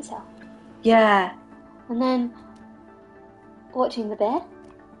having a pizza. Yeah. And then watching the bear?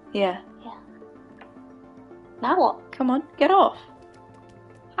 Yeah. Yeah. Now what? Come on, get off.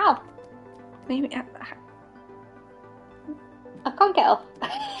 How? Maybe. I can't get off.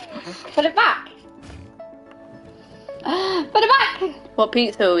 Put it back. Put it back. What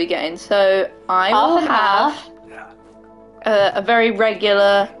pizza are we getting? So I Half will and have a very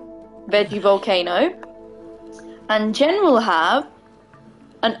regular veggie volcano, and Jen will have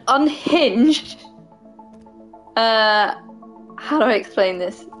an unhinged. How do I explain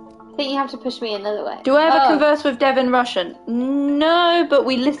this? I think you have to push me another way. Do I ever converse with Dev in Russian? No, but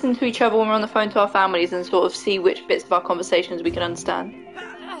we listen to each other when we're on the phone to our families and sort of see which bits of our conversations we can understand.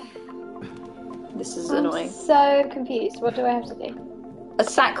 This is annoying. So confused. What do I have to do? A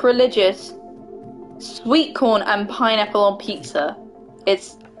sacrilegious sweet corn and pineapple on pizza.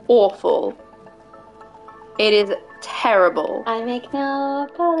 It's awful. It is terrible. I make no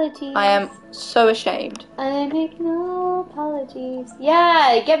apologies. I am so ashamed. I make no apologies.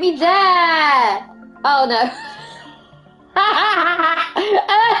 Yeah, get me there. Oh no.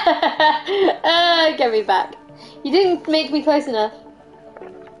 Get me back. You didn't make me close enough.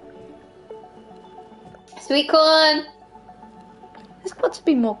 Sweet corn. There's got to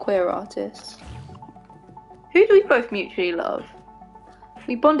be more queer artists. Who do we both mutually love?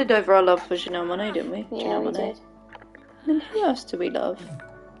 We bonded over our love for Janelle Monáe, didn't we? Yeah, Janelle we Monáe. did. And who else do we love?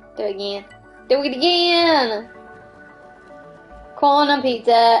 Do it again. Do it again. Corn on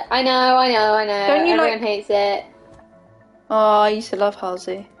pizza. I know. Don't you Everyone like- hates it. Oh, I used to love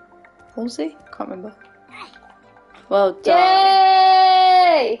Halsey. Halsey? Can't remember. Well done.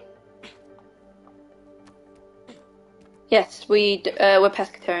 Yay! Yes, we're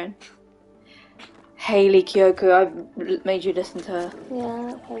pescatarian. Hayley Kiyoko, I've made you listen to her.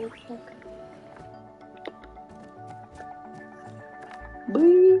 Yeah, okay.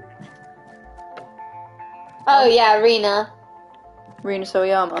 Boo. Oh yeah, Rina. Rina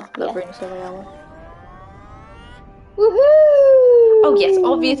Sawayama. Love Yeah. Rina Sawayama. Woohoo! Oh yes,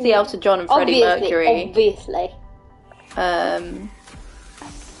 obviously Elton John and Freddie Mercury. Obviously.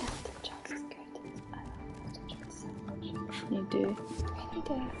 You do. I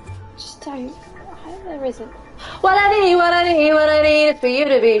do. Just don't. There isn't. What I need is for you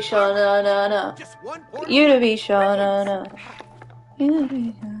to be sure, no. Just one For more. you to be sure, no. You to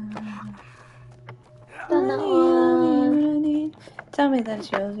be sure. Done that one. Tell me that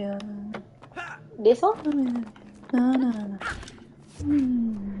it's yours. This one? No.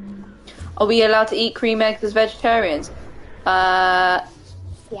 Are we allowed to eat cream eggs as vegetarians? Yeah.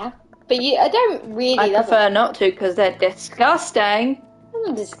 But I don't really I love prefer not to because they're disgusting.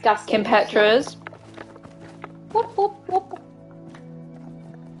 them. Disgusting. Kim Petras. Whoop, whoop, whoop.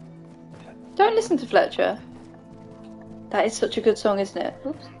 Don't listen to Fletcher. That is such a good song, isn't it?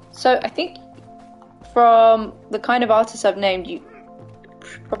 Oops. So I think from the kind of artists I've named, you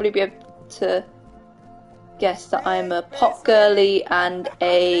should probably be able to guess that I'm a pop girly and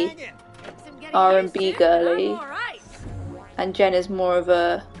a R&B girly, and Jen is more of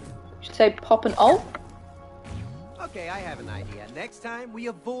a, I should say, pop and alt. Okay, I have an idea. Next time we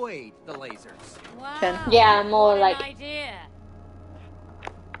avoid the lasers. Jen. Yeah, more like. idea.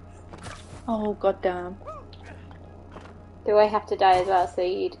 Oh goddamn! Do I have to die as well? So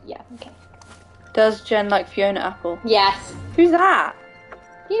you'd. Yeah, okay. Does Jen like Fiona Apple? Yes. Who's that?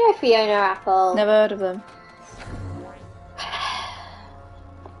 You know Fiona Apple. Never heard of them.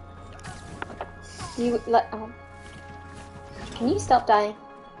 You like. Oh. Can you stop dying?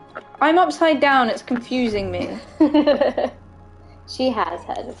 I'm upside down. It's confusing me. She has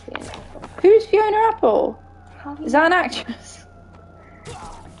heard of Fiona Apple. Who's Fiona Apple? How do you... Is that an actress?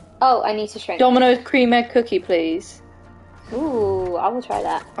 Oh, I need to shrink. Domino's cream egg cookie, please. Ooh, I will try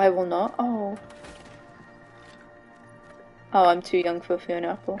that. I will not. Oh. Oh, I'm too young for Fiona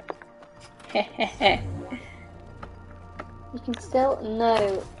Apple. Hehehe. You can still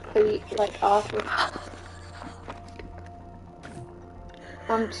know who, like, after.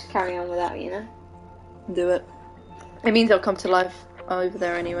 I'm just carrying on without, you know? Do it. It means I'll come to life over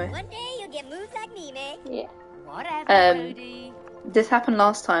there anyway. One day you'll get moves like me, man. Yeah. Whatever, Cody. This happened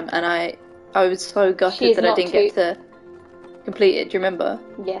last time, and I was so She gutted is that I not didn't get to complete it. Do you remember?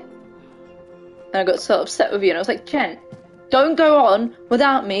 Yeah. And I got so upset with you, and I was like, Jen, don't go on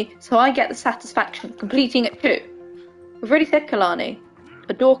without me, so I get the satisfaction of completing it too. We've already said Kalani.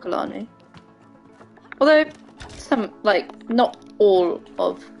 Adore Kalani. Although, some, like, not all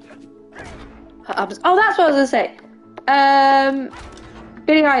of her albums. Oh, that's what I was gonna say.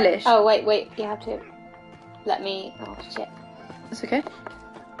 Billie Eilish. Oh, wait. You have to let me... Oh, shit. That's okay.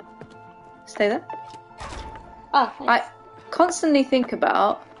 Stay there. Oh, thanks. I constantly think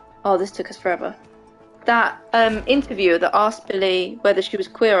about... Oh, this took us forever. That interviewer that asked Billie whether she was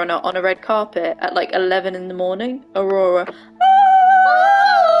queer or not on a red carpet at like 11 in the morning. Aurora.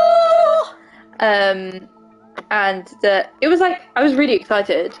 And that it was like, I was really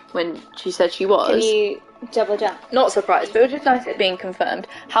excited when she said she was. Can you double jump? Not surprised, but it was just nice it being confirmed.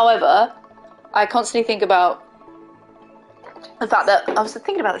 However, I constantly think about the fact that, I was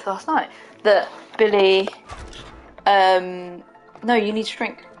thinking about this last night, that Billie, no, you need to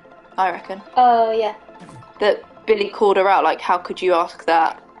shrink, I reckon. Oh, yeah. That Billie called her out, like, how could you ask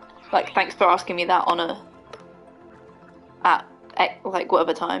that? Like, thanks for asking me that at like,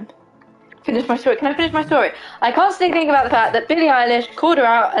 whatever time. Finish my story. Can I finish my story? I constantly think about the fact that Billie Eilish called her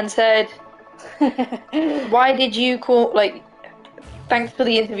out and said, why did you call, like, thanks for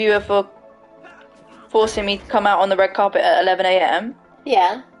the interviewer for forcing me to come out on the red carpet at 11 a.m.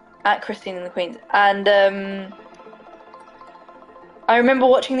 Yeah. at Christine and the Queens. And I remember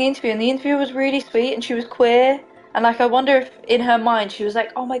watching the interview, and the interview was really sweet, and she was queer. And, like, I wonder if in her mind she was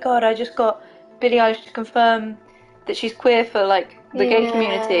like, oh my god, I just got Billie Eilish to confirm that she's queer for, like, the gay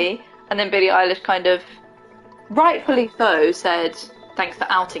community. And then Billie Eilish kind of, rightfully so, said, thanks for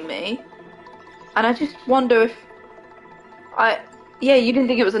outing me. And I just wonder if... Yeah, you didn't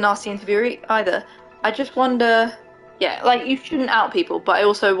think it was a nasty interview either. I just wonder... Yeah, like, you shouldn't out people, but I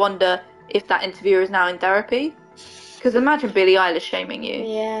also wonder if that interviewer is now in therapy. Because imagine Billie Eilish shaming you.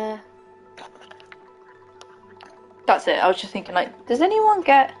 Yeah. That's it. I was just thinking, like, does anyone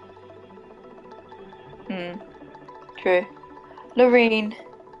get... True. Loreen.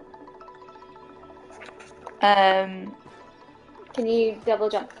 Can you double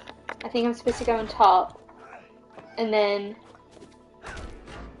jump? I think I'm supposed to go on top. And then...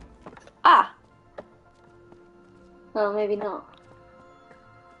 Ah! Well, maybe not.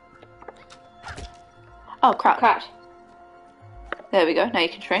 Oh, crap. Crash. There we go. Now you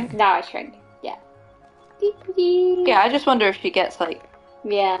can shrink. Now I shrink. Yeah. Yeah, I just wonder if she gets, like,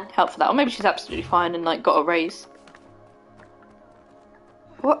 Yeah. help for that. Or maybe she's absolutely fine and, like, got a raise.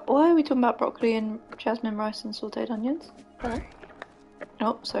 Why are we talking about broccoli and jasmine rice and sauteed onions? Huh?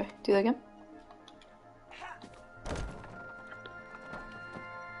 Oh, sorry. Do that again.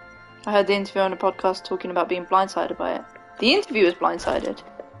 I heard the interview on a podcast talking about being blindsided by it. The interview was blindsided.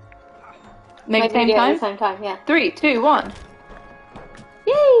 Maybe Maybe do it at time? the same time, yeah. 3, 2, 1.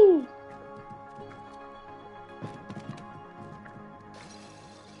 Yay!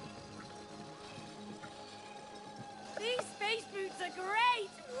 These space boots are great!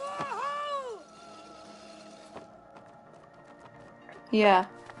 Woohoo! Yeah.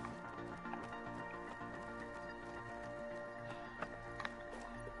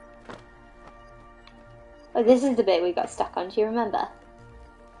 Oh, this is the bit we got stuck on, do you remember?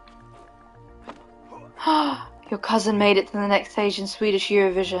 Your cousin made it to the next stage in Swedish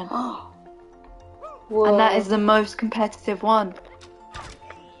Eurovision. Whoa. And that is the most competitive one.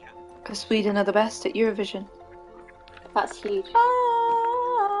 Because Sweden are the best at Eurovision. That's huge.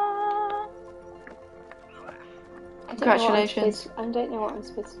 Congratulations. I don't know what I'm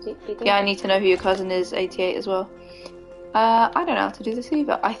supposed to be doing. Yeah, I need to know who your cousin is, 88 as well. I don't know how to do this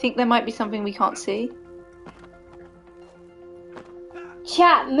either. I think there might be something we can't see.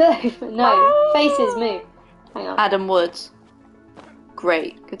 Chat, move! No, faces move. Hang on. Adam Woods.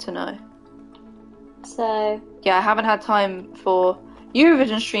 Great, good to know. So... Yeah, I haven't had time for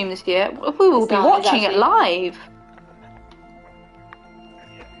Eurovision stream this year. We will be watching it live.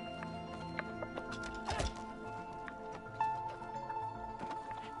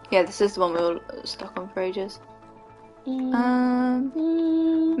 Yeah, this is the one we were stuck on for ages.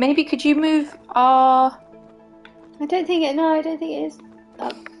 Maybe could you move our... I don't think it... No, I don't think it is.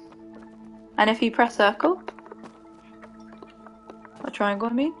 Up. And if you press circle? A triangle,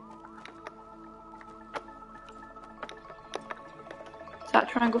 I mean? Is that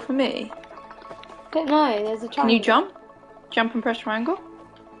triangle for me? I don't know, there's a triangle. Can you jump? Jump and press triangle?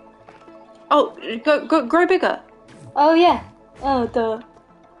 Oh, grow bigger. Oh, yeah. Oh, duh.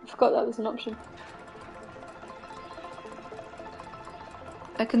 I forgot that was an option.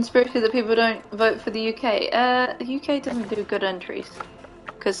 A conspiracy that people don't vote for the UK. The UK doesn't do good entries.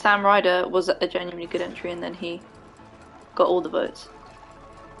 Because Sam Ryder was a genuinely good entry and then he got all the votes.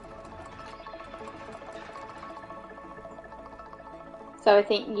 So I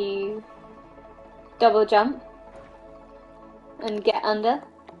think you double jump and get under.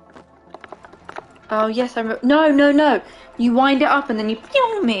 Oh yes, I remember. No, no, no. You wind it up and then you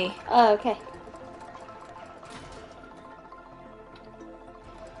pew me. Oh, okay.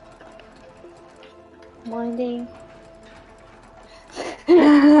 Winding.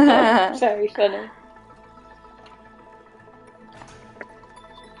 Very funny.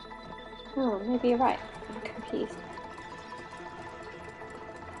 Oh, maybe you're right. I'm confused.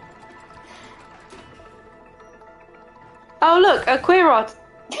 Oh look, a queer art.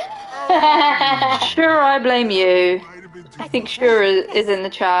 Sure, I blame you. I think Sure is in the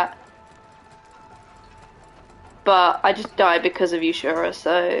chat. But I just died because of you, Shura,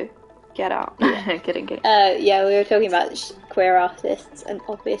 so get out. Kidding. Yeah, we were talking about queer artists, and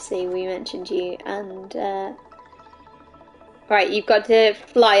obviously we mentioned you, and right, you've got to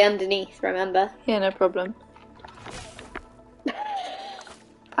fly underneath, remember? Yeah, no problem.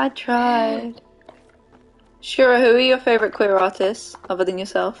 I tried. Shura, who are your favourite queer artists, other than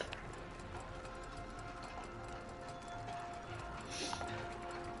yourself?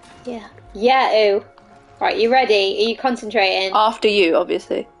 Yeah. Yeah, ooh. Right, you ready? Are you concentrating? After you,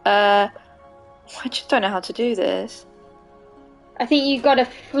 obviously. I just don't know how to do this. I think you got to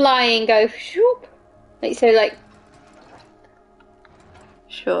fly and go shoop. Like, so, like...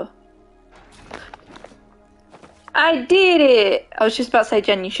 Sure. I did it! I was just about to say,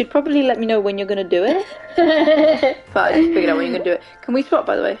 Jen, you should probably let me know when you're going to do it. But I just figured out when you're going to do it. Can we swap,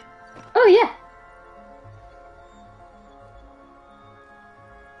 by the way? Oh, yeah.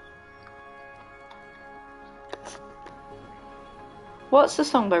 What's the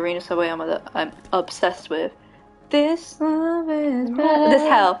song by Rina Sawayama that I'm obsessed with? This love is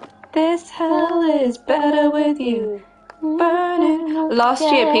better. This hell is better with you. Burning. Last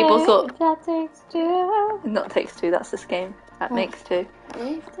year people thought... That takes two. Not Takes Two, that's this game. That makes two.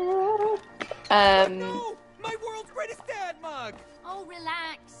 No! My world's greatest dad mug! Oh,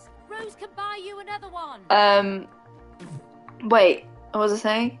 relax. Rose can buy you another one. Wait, what was I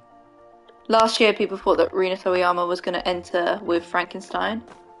saying? Last year people thought that Rina Sawayama was going to enter with Frankenstein.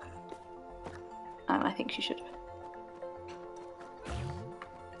 And I think she should have.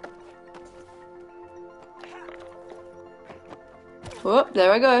 Whoop,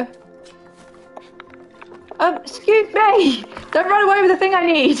 there I go. Excuse me! Don't run away with the thing I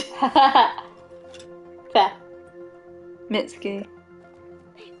need! Fair. Mitsuki.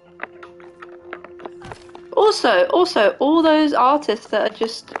 Also, all those artists that are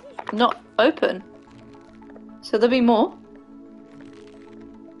just not open. So there'll be more.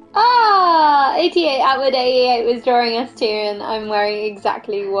 Ah! 88 Outward 88 was drawing us too, and I'm wearing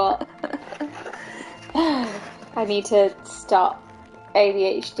exactly what... I need to stop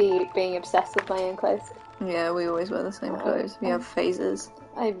ADHD being obsessed with my own clothes. Yeah, we always wear the same clothes. We have phases.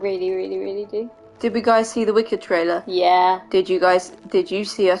 I really do. Did we guys see the Wicked trailer? Yeah. Did you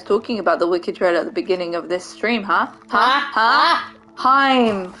see us talking about the Wicked trailer at the beginning of this stream, huh?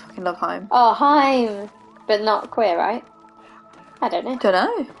 Haim! Fucking love Haim. Oh, Haim! But not queer, right? I don't know. Don't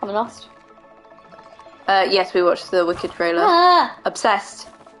know. I'm lost. Yes, we watched the Wicked trailer. Obsessed.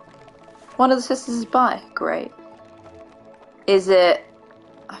 One of the sisters is bi. Great. Is it...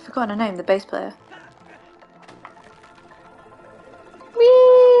 I've forgotten her name, the bass player.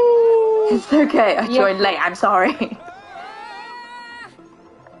 Whee! It's okay, I joined late, I'm sorry.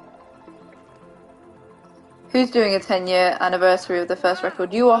 Who's doing a 10-year anniversary of the first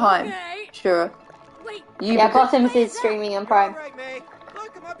record? You or Haim? Sure. Wait. You Yeah, Bottoms is streaming on Prime. Alright, May.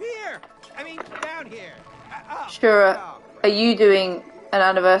 Look, I'm up here. I mean, down here. Sure. Are you doing an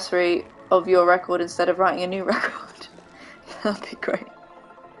anniversary of your record instead of writing a new record? That'd be great.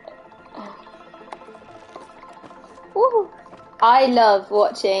 Woo. I love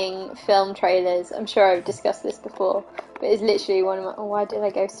watching film trailers. I'm sure I've discussed this before, but it's literally one of my... Oh, why did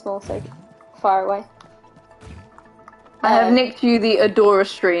I go small so far away? I have nicked you the Adora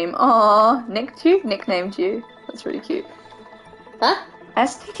stream. Aww, nicknamed you. That's really cute. Huh?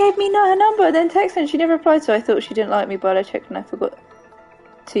 Esty gave me her number, then texted and she never replied, so I thought she didn't like me, but I checked and I forgot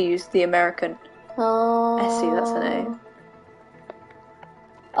to use the American. Oh. Esty, that's her name.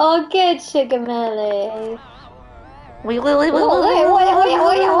 Oh, good, Sugar Melly.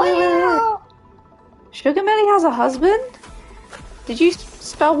 Sugar Melly has a husband? Did you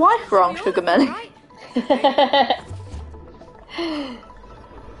spell wife wrong, Sugar Melly?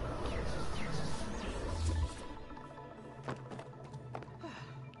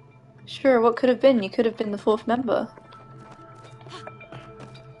 Sure, what could have been? You could have been the fourth member.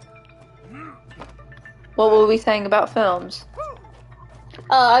 What were we saying about films?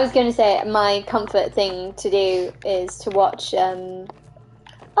 Oh, I was going to say my comfort thing to do is to watch. And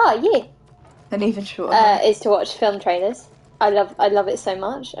even shorter. Is to watch film trailers. I love it so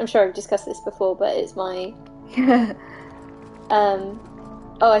much. I'm sure I've discussed this before, but it's my.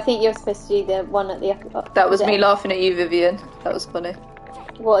 I think you're supposed to do the one at the. That was me laughing at you, Vivian. That was funny.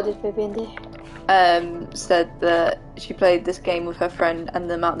 What did Vivian do? Said that she played this game with her friend, and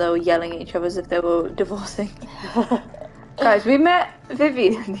them out there were yelling at each other as if they were divorcing. Guys, we met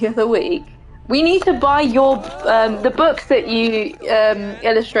Vivian the other week. We need to buy your the books that you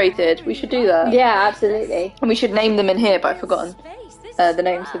illustrated. We should do that. Yeah, absolutely. And we should name them in here, but I've forgotten the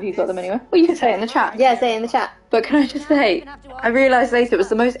names. Have you got them anywhere? Well, you can say it in the chat. Yeah, say it in the chat. But can I just say, I realised later it was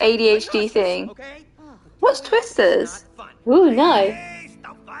the most ADHD thing. What's Twisters? Ooh, no.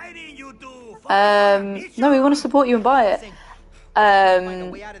 No, we want to support you and buy it.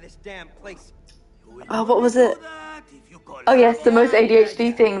 Oh, what was it? Oh yes, the most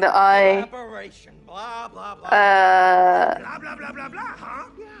ADHD thing that I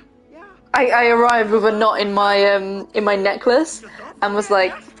arrived with a knot in my necklace and was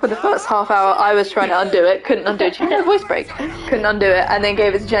like, for the first half hour I was trying to undo it, couldn't undo it. She had a voice break, couldn't undo it, and then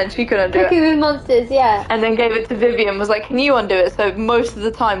gave it to Jen, she couldn't undo Cooking it. with Monsters, yeah. And then gave it to Vivian, was like, can you undo it? So most of the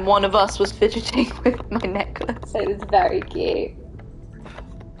time one of us was fidgeting with my necklace. It was very cute.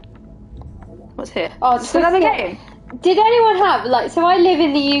 What's here? Oh, it's another game. Did anyone have, so I live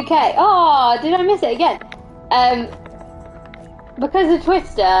in the UK. Oh, did I miss it again? Because of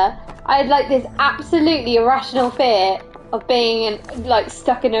Twister, I had this absolutely irrational fear of being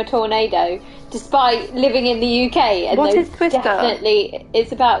stuck in a tornado, despite living in the UK. And what is Twister? Definitely,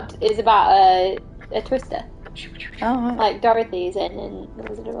 it's about a twister. Oh, right. Like Dorothy's in The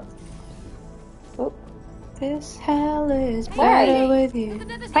Wizard of Oz. Oh. This hell is better with you.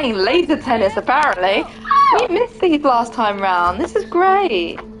 Playing laser tennis, apparently. We missed these last time round. This is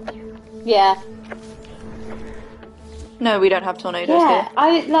great. Yeah. No, we don't have tornadoes Yeah,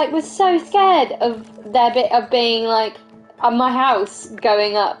 here. I was so scared of their bit of being on my house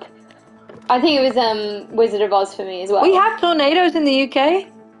going up. I think it was Wizard of Oz for me as well. We have tornadoes in the UK,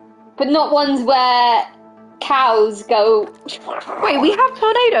 but not ones where cows go. Wait, we have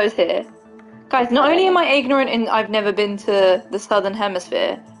tornadoes here. Guys, not only am I ignorant and I've never been to the Southern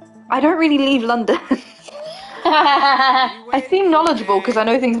Hemisphere, I don't really leave London. I seem knowledgeable because I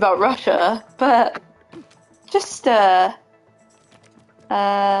know things about Russia, but just ignorant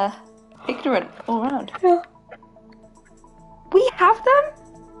all around. Yeah. We have them?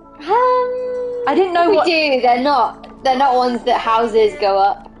 I didn't know we what. do. They're not ones that houses go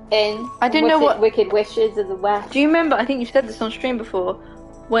up in. I didn't know what Wicked Wishes of the West. Do you remember? I think you said this on stream before.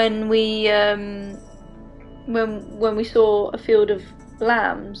 When we when we saw a field of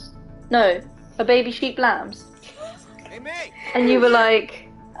lambs, no, a baby sheep lambs, and you were like,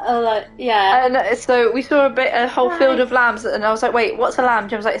 yeah. And so we saw a whole field of lambs, and I was like, wait, what's a lamb?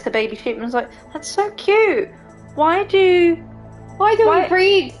 Jim was like, it's a baby sheep, and I was like, that's so cute. Why do we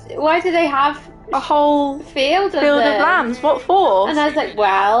breed? Why do they have a whole field of lambs? What for? And I was like,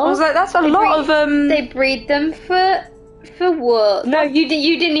 well, I was like, that's a lot of They breed them for wool. No, you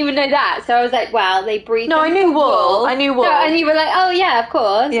didn't even know that. So I was like, well, they breed. No, them I knew for wool. I knew wool. No, and you were like, oh yeah, of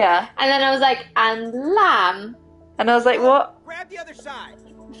course. Yeah. And then I was like, and lamb. And I was like, what? Grab the other side.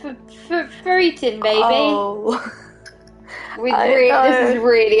 For eating, baby. Oh. This is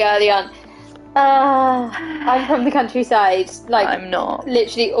really early on. I'm from the countryside. I'm not.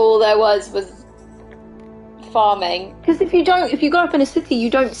 Literally, all there was farming. Because if you grow up in a city,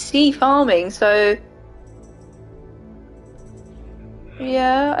 you don't see farming. So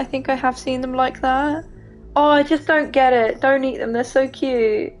yeah, I think I have seen them like that. Oh, I just don't get it. Don't eat them. They're so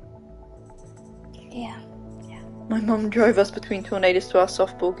cute. Yeah. My mum drove us between tornadoes to our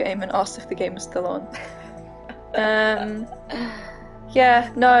softball game and asked if the game was still on. Yeah,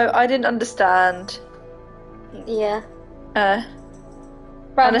 no, I didn't understand. Yeah. And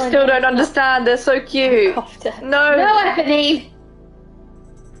I still don't understand. They're so cute. No, Ebony.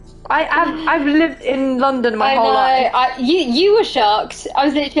 I've lived in London my whole life. You were shocked. I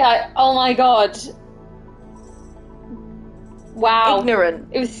was literally like, oh my god. Wow. Ignorant.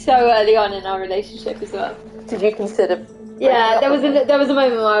 It was so early on in our relationship as well. Did you consider? Yeah, there was a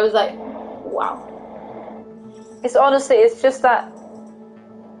moment where I was like, wow. It's just that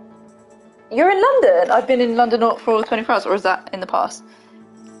you're in London. I've been in London for all 24 hours, or is that in the past?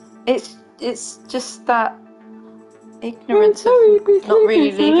 It's just that ignorance of not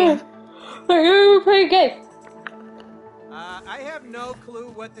really leaving. We're playing a game. I have no clue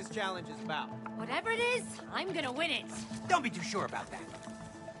what this challenge is about. Whatever it is, I'm gonna win it. Don't be too sure about that.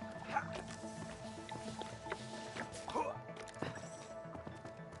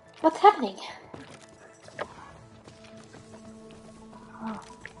 What's happening? Oh,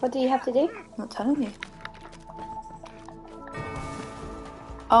 what do you have to do? I'm not telling you.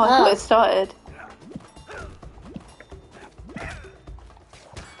 Oh, I thought it started.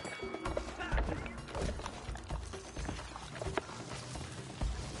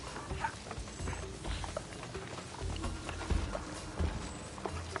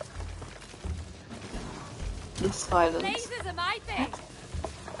 The silence. Lasers are my thing.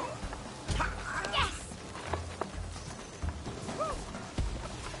 Yes.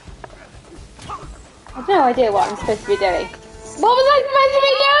 I've no idea what I'm supposed to be doing. What was I supposed to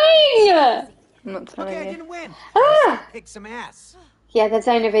be doing? I'm not telling Okay, I you. didn't win. Ah! Kick some ass. Yeah, the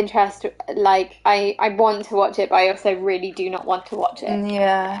zone of interest, like, I want to watch it, but I also really do not want to watch it.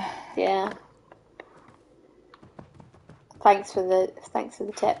 Yeah. Yeah. Thanks for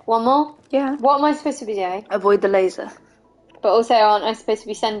the tip. One more? Yeah. What am I supposed to be doing? Avoid the laser. But also, aren't I supposed to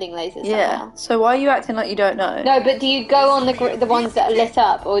be sending lasers Yeah. somehow? So why are you acting like you don't know? No, but do you go on the ones that are lit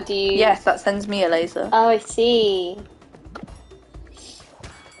up, or do you... Yes, that sends me a laser. Oh, I see.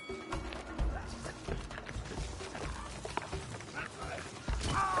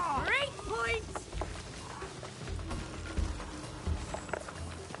 Great point.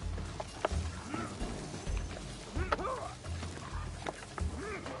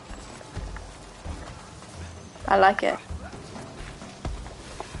 I like it.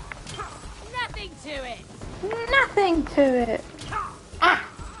 Nothing to it. Nothing to it.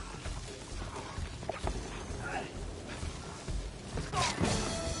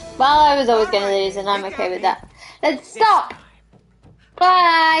 Well, I was always going to lose, and I'm okay with that. Let's stop!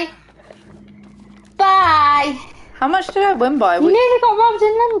 Bye! Bye! How much did I win by? You nearly got robbed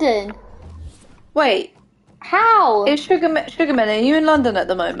in London. Wait, How? is Sugarman, are you in London at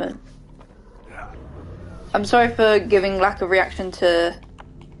the moment? I'm sorry for giving lack of reaction to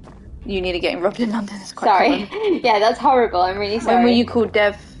you nearly getting robbed in London. It's quite Sorry. common. Yeah, that's horrible. I'm really sorry. When will you call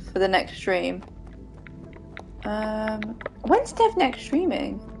Dev for the next stream? When's Dev next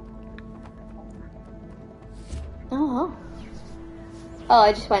streaming? Oh. Oh,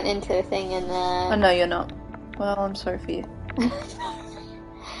 I just went into a thing and Oh no, you're not. Well, I'm sorry for you.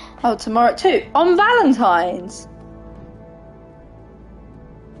 Oh, tomorrow too. On Valentine's.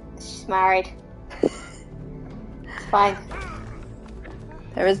 She's married. It's fine.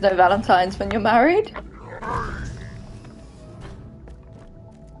 There is no Valentine's when you're married.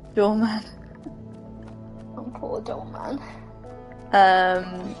 Doorman. Oh, poor doorman.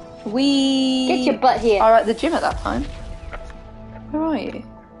 We Get your butt here. are at the gym at that time. Where are you?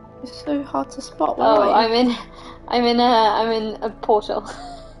 It's so hard to spot. Where Oh, are you? I'm in a portal.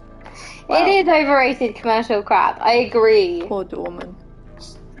 Wow. It is overrated commercial crap. I agree. Poor doorman.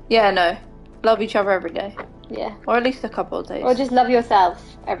 Yeah, no. Love each other every day. Yeah. Or at least a couple of days. Or just love yourself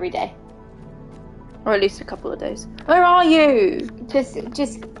every day. Or at least a couple of days. Where are you? Just do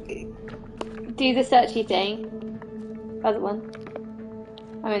the searchy thing. Other one.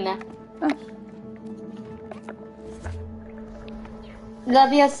 I'm in there. Oh.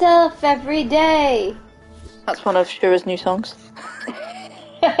 Love yourself every day. That's one of Shura's new songs.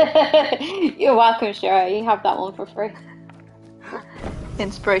 You're welcome, Shura. You have that one for free.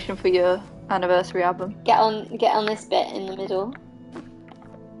 Inspiration for your anniversary album. Get on this bit in the middle.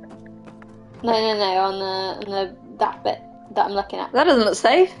 No, on the that bit that I'm looking at. That doesn't look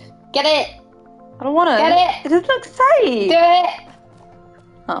safe. Get it! I don't want to. Get it! It doesn't look safe. Do it!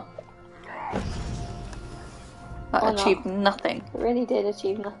 Oh. That Or achieved nothing. It really did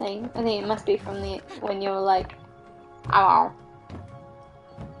achieve nothing. I think it must be from when you're like, ow.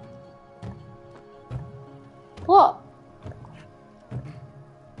 What?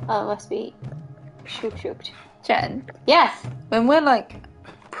 Oh, it must be shoot. Jen, Yes! when we're like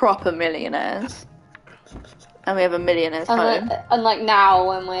proper millionaires and we have a millionaire's home, Unlike now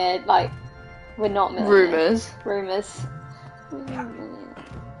when we're not millionaires. rumours. Rumours.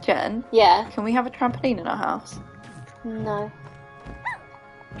 Jen, Yeah. can we have a trampoline in our house? No.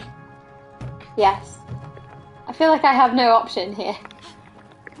 Yes. I feel like I have no option here.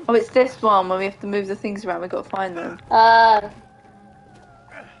 Oh, it's this one where we have to move the things around. We've got to find them.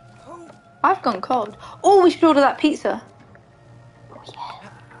 I've gone cold. Oh, we should order that pizza.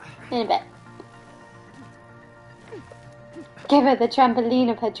 In a bit. Give her the trampoline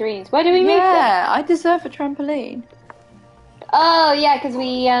of her dreams. Where do we move them? Yeah, I deserve a trampoline. Oh, yeah, because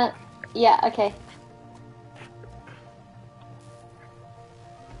we, yeah, okay.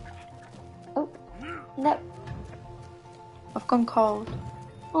 Oh, no. I've gone cold.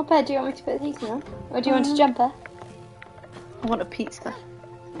 Oh, Bear, do you want me to put these on? Or do you want a jumper? I want a pizza.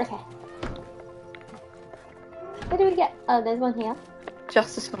 Okay. Where do we get? Oh, there's one here.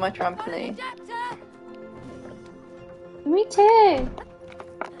 Justice for my trampoline. Me too.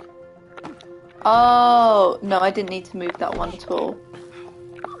 Oh, no, I didn't need to move that one at all.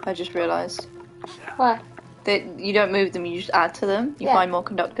 I just realised. What? That you don't move them, you just add to them. You find more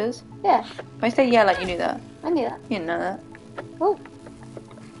conductors. Yeah. I say yeah like you knew that. I knew that. You didn't know that. Oh.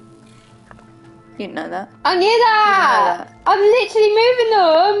 You didn't know that. I knew that! I'm literally moving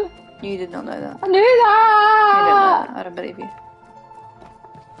them! You did not know that. I knew that! You didn't know that. I don't believe you.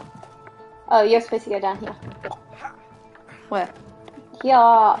 Oh, you're supposed to go down here. Where?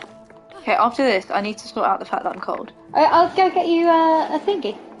 Yeah. Okay, after this, I need to sort out the fact that I'm cold. I'll go get you a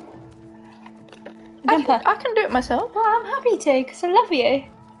thingy. I can do it myself. Well, I'm happy to, because I love you.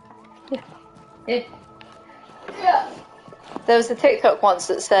 Yeah. There was a TikTok once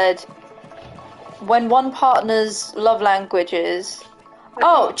that said, when one partner's love language is...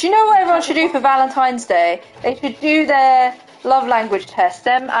 Oh, do you know what everyone should do for Valentine's Day? They should do their love language test,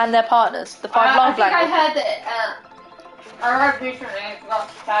 them and their partners. The 5 love languages. I heard that, I read recently, I forgot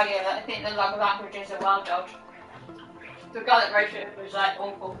to tell you, that I think the love languages are well dodged. The guy that wrote it was like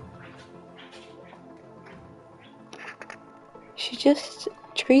awful. She just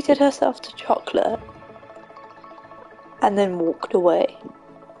treated herself to chocolate and then walked away.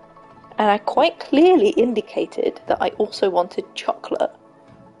 And I quite clearly indicated that I also wanted chocolate.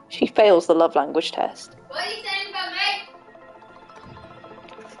 She fails the love language test. What are you saying about me?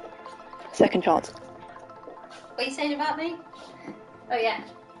 Second chance. What are you saying about me? Oh yeah.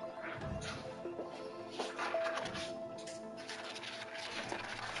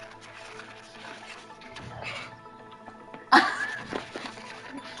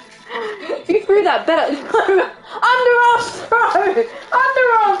 You threw that better. Underarm throw!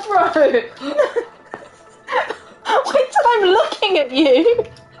 Underarm throw! Wait till I'm looking at you!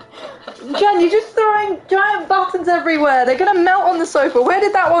 Jen, you're just throwing giant buttons everywhere. They're gonna melt on the sofa. Where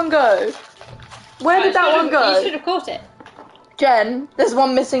did that one go? Where did that one go? You should have caught it. Jen, there's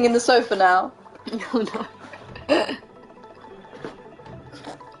one missing in the sofa now. Oh no.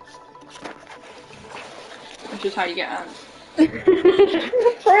 Which is how you get ants.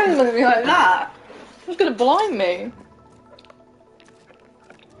 Throwing them at me like that. It's gonna blind me.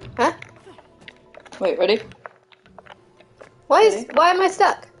 Huh? Wait, ready? Why am I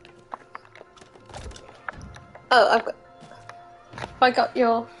stuck? Oh, I got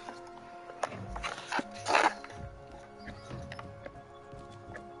your...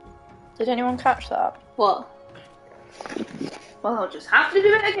 Did anyone catch that? What? Well, I'll just have to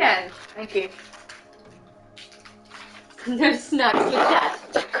do it again. Thank you. No snacks for that.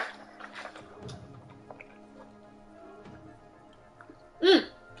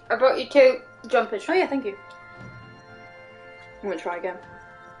 I brought you 2 jumpers. Oh yeah, thank you. I'm gonna try again.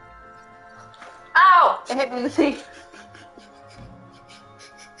 Ow! It hit me in the teeth.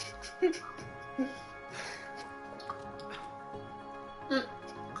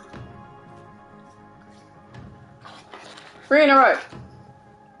 Three in a row.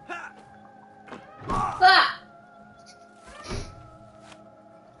 Ah!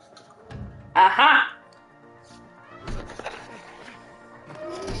 Aha!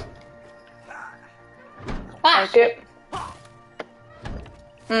 Thank you.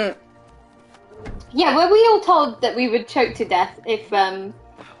 Yeah, were we all told that we would choke to death if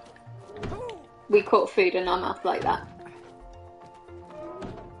we caught food in our mouth like that?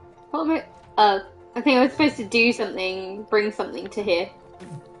 What am I? I think I was supposed to do something, bring something to here.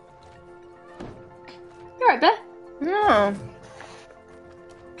 You alright, Bear? No.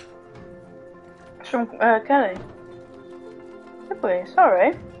 It's from Kelly. Good boy,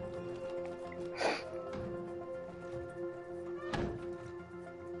 sorry.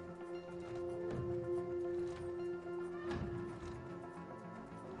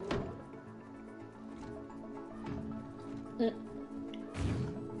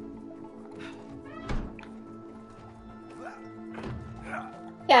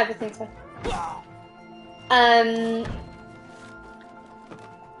 Yeah, everything's fine.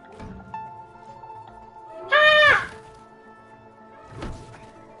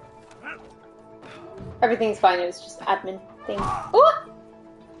 Everything's fine, it was just admin thing. Oh!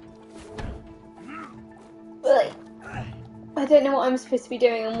 Ugh. I don't know what I'm supposed to be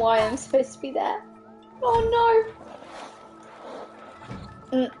doing and why I'm supposed to be there. Oh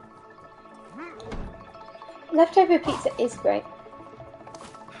no! Leftover pizza is great.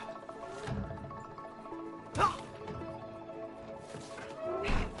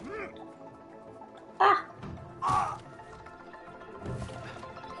 Ah!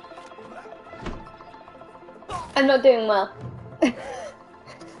 I'm not doing well. I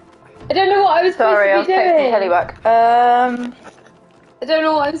don't know what I was supposed Sorry, I to was be texting doing. Kelly back. I don't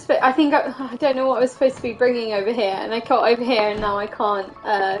know what I was. I don't know what I was supposed to be bringing over here, and I got over here, and now I can't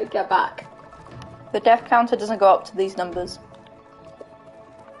get back. The death counter doesn't go up to these numbers.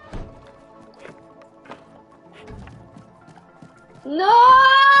 No!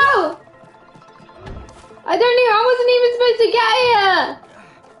 I don't know. I wasn't even supposed to get here.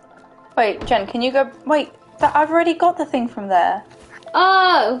 Wait, Jen, can you go? Wait, I've already got the thing from there.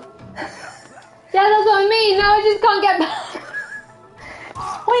 Oh. Yeah, that's what I mean. Now I just can't get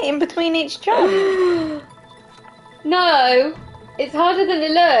back. Wait, in between each jump. No, it's harder than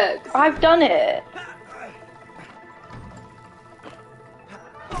it looks. I've done it.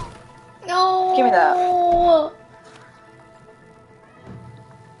 No. Give me that.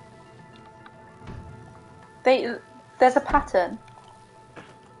 There's a pattern.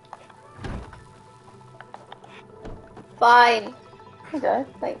 Fine. There you go.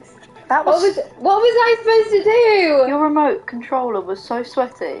 Thanks. That What was I supposed to do? Your remote controller was so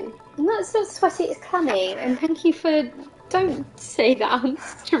sweaty. No, it's not sweaty, it's clammy. And thank you for... Don't say that on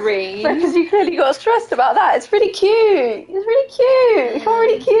stream. Because you clearly got stressed about that. It's really cute. It's really cute. You're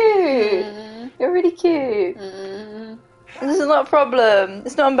really cute. You're really cute. This is not a problem.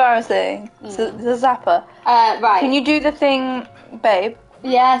 It's not embarrassing. It's a zapper. Right. Can you do the thing, babe?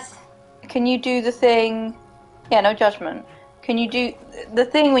 Yes. Can you do the thing... Yeah, no judgment. Can you do the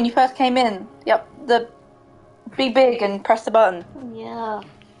thing when you first came in? Yep, be big and press the button. Yeah.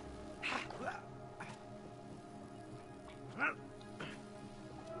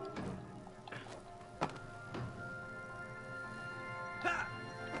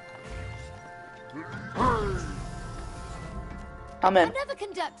 I'm in. Another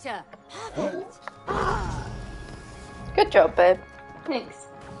conductor. Perfect. Good job, babe. Thanks.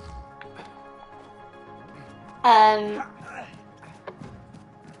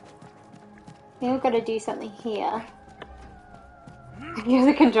 You've got to do something here. If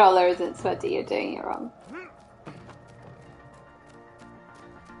the controller isn't sweaty, you're doing it wrong.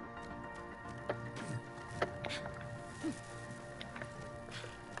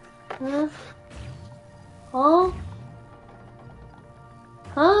 Huh? Huh?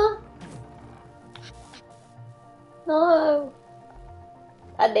 Huh? No.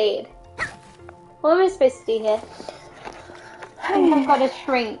 I did. What am I supposed to do here? I think I've got to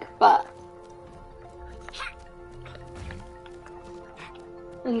shrink, but...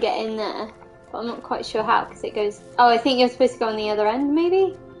 and get in there. But I'm not quite sure how, because it goes... Oh, I think you're supposed to go on the other end,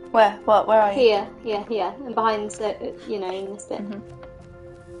 maybe? Where? What? Where are you? Here. And behind, you know, in this bit.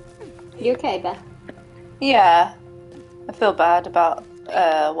 You okay, Beth? Yeah. I feel bad about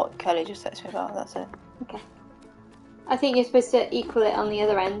what Kelly just texted me about, that's it. Okay. I think you're supposed to equal it on the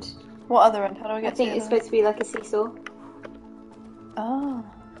other end. What other end? How do I get I think it's supposed to be like a seesaw. Oh.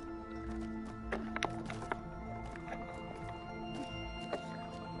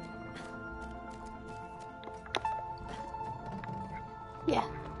 Yeah.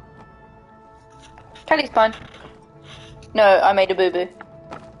 Kelly's fine. No, I made a boo-boo.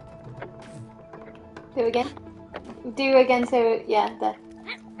 Do again. Do again, so, yeah,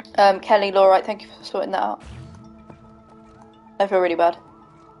 there. Kelly, alright, thank you for sorting that out. I feel really bad.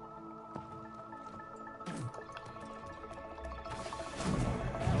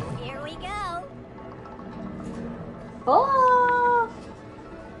 Here we go. Oh!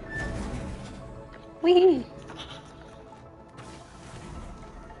 Wee!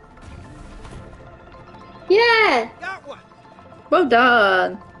 Yeah! Got one. Well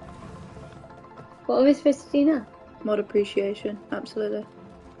done! What am I supposed to do now? Mod appreciation, absolutely.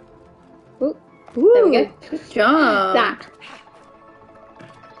 Ooh. Ooh, There we go. Good job! That.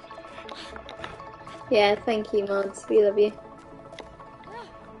 Yeah, thank you, mods. We love you.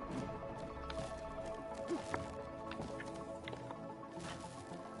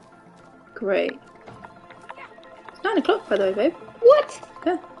 Great. It's 9 o'clock, by the way, babe. What?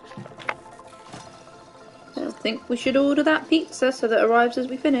 Yeah. I think we should order that pizza so that it arrives as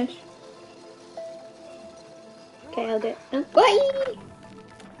we finish. Okay, I'll do it. Bye!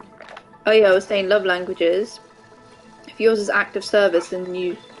 Oh yeah, I was saying love languages. If yours is act of service and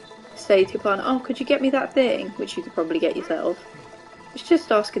you say to your partner, oh, could you get me that thing? Which you could probably get yourself. It's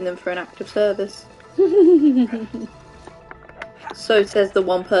just asking them for an act of service. So says the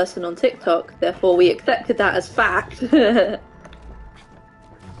one person on TikTok, therefore we accepted that as fact. And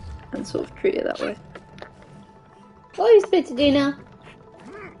sort of treat it that way. What are you supposed to do now?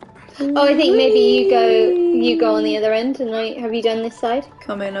 Oh, I think maybe you go on the other end, and have you done this side?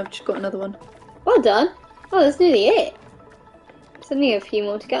 Come in, I've just got another one. Well done. Oh, that's nearly it. There's only a few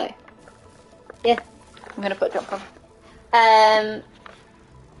more to go. Yeah. I'm gonna put jump on.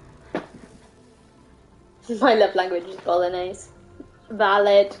 My love language is bolognese.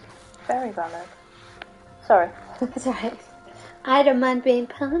 Valid. Very valid. Sorry. That's right. I don't mind being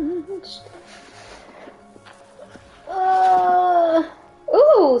punched.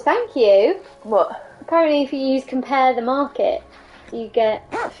 Ooh, thank you. What? Apparently if you use compare the market, you get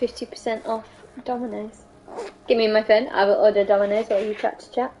 50% off Domino's. Give me my phone, I will order Domino's while you chat to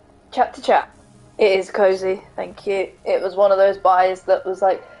chat. Chat to chat. It is cozy, thank you. It was one of those buys that was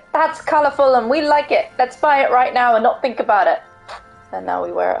like, that's colourful and we like it. Let's buy it right now and not think about it. And now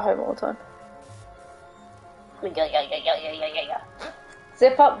we wear it at home all the time.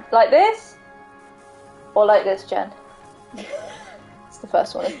 Zip up like this? Or like this, Jen? It's the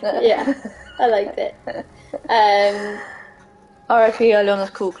first one, isn't it? Yeah, I liked it. R.I.P. Aliona's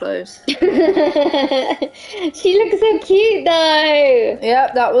cool clothes. She looks so cute though.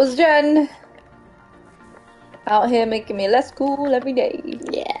 Yep, that was Jen. Out here making me less cool every day.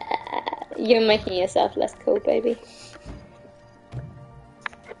 Yeah, you're making yourself less cool, baby.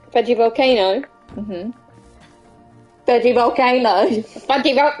 Veggie volcano. Mhm. Veggie volcano.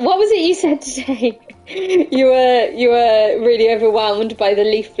 What was it you said today? You were really overwhelmed by the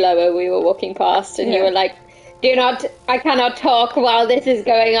leaf blower we were walking past, and you were like, I cannot talk while this is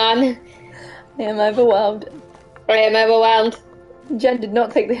going on. I am overwhelmed. I am overwhelmed. Jen did not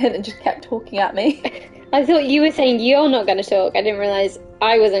take the hint and just kept talking at me. I thought you were saying you're not going to talk. I didn't realise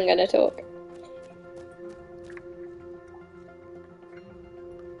I wasn't going to talk.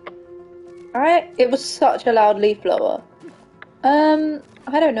 Alright, it was such a loud leaf blower.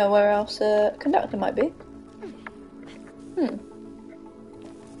 I don't know where else a conductor might be.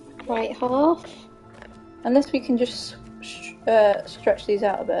 Right half. Unless we can just stretch these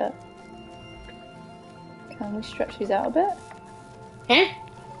out a bit. Can we stretch these out a bit? Huh?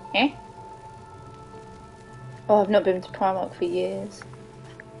 Eh? Oh, I've not been to Primark for years.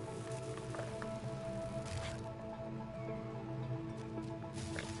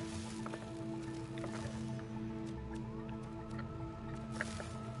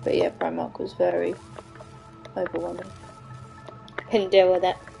 But yeah, Primark was very overwhelming. Couldn't deal with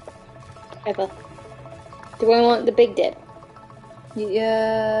it. Ever. Do I want the big dip?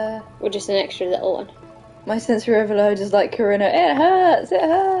 Yeah. Or just an extra little one? My sensory overload is like Corinna. It hurts, it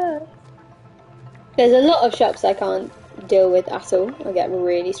hurts. There's a lot of shops I can't deal with at all. I get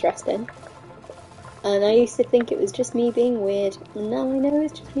really stressed in. And I used to think it was just me being weird. And now I know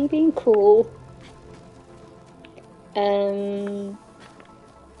it's just me being cool. Do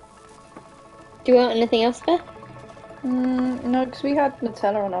you want anything else, Beth? No, because we had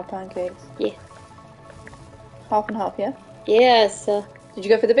Nutella on our pancakes. Yeah. Half and half, yeah? Yes. Did you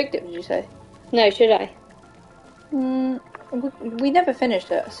go for the big dip, did you say? No, should I? We never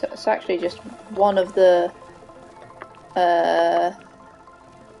finished it, so it's actually just one of the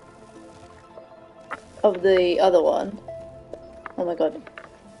of the other one. Oh my god.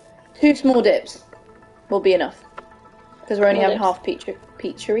 2 small dips will be enough. Because we're only having half pizza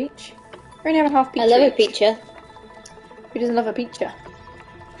each. We're only having half pizza. I love a each. pizza. Who doesn't love a pizza?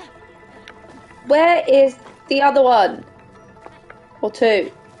 Where is the other one? Or 2?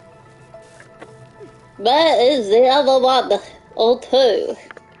 Where is the other one? Or 2? Is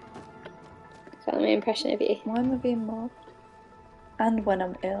that my impression of you? Why am I being mobbed? And when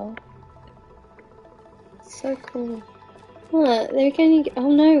I'm ill. So cool. What? They can.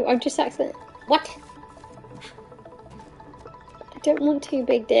 Oh no! I've just accidentally. What? I don't want 2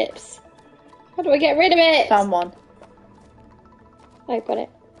 big dips. How do I get rid of it? Found one. I got it.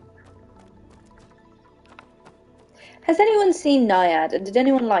 Has anyone seen Naiad, and did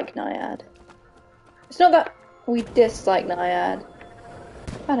anyone like Naiad? It's not that we dislike Naiad.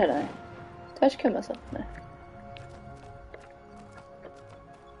 I don't know. Did I just kill myself? No.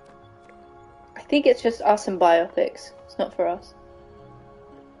 I think it's just us and biopics. It's not for us.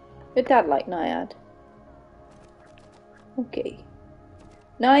 Your dad like Naiad? Okay.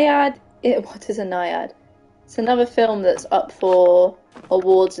 Naiad. What is a Naiad? It's another film that's up for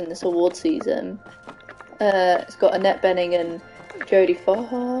awards in this award season. It's got Annette Bening and Jodie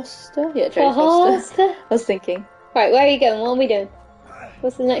Foster. Yeah, Jodie Foster. I was thinking. Right, where are you going? What are we doing?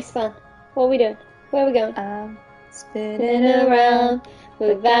 What's the next plan? What are we doing? Where are we going? Spinning around,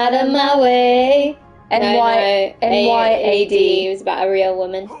 move out of my way. NYAD. It was about a real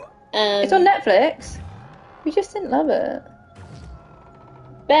woman. It's on Netflix. We just didn't love it.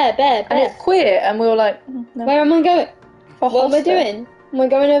 Bear. And it's queer, and we were like, no. Where am I going? For What am I doing? Am I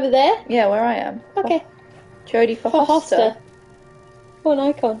going over there? Yeah, where I am. Okay. Jodie Foster. What an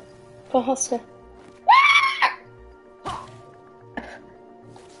icon. Foster.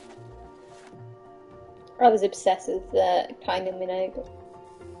 I was obsessed with Kylie Minogue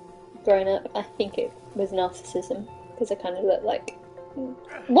growing up. I think it was narcissism because I kind of looked like.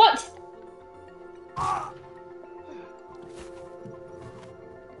 What?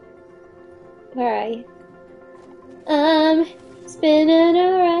 Where are you? I'm spinning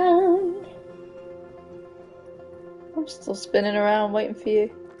around. I'm still spinning around waiting for you.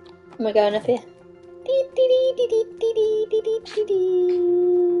 Am I going up here?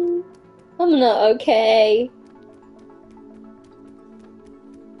 I'm not okay.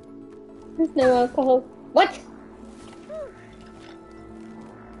 There's no alcohol. What?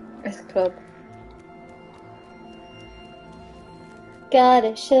 It's a club.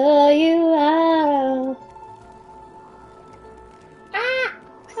 Gotta show you how. I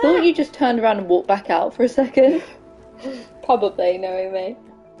thought you just turned around and walked back out for a second. Probably, knowing me.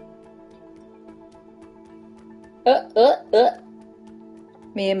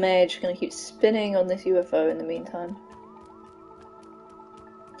 Me and May are just gonna keep spinning on this UFO in the meantime.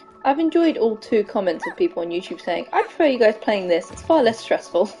 I've enjoyed all 2 comments of people on YouTube saying, I prefer you guys playing this, it's far less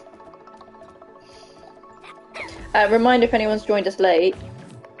stressful. Reminder if anyone's joined us late,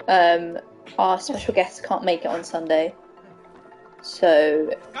 our special guests can't make it on Sunday.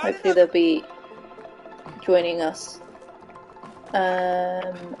 So hopefully they'll be joining us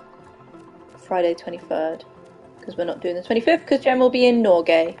Friday 23rd. Because we're not doing the 25th because Jen will be in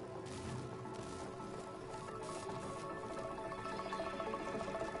Norgay.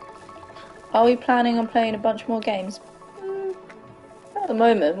 Are we planning on playing a bunch more games? At the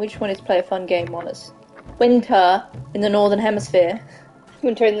moment, we just wanted to play a fun game while it's winter in the Northern Hemisphere.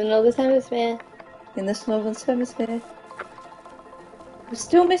 Winter in the Northern Hemisphere. In this Northern Hemisphere. We're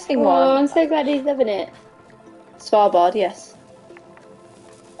still missing Oh, one. I'm so glad he's loving it. Svalbard, yes.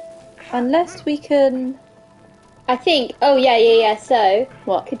 Unless we can... I think. Oh yeah. So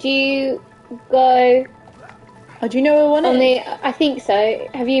What? could you go Oh, do you know where one on is? the? I think so.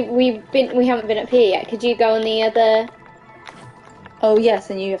 Have you? We haven't been up here yet. Could you go on the other? Oh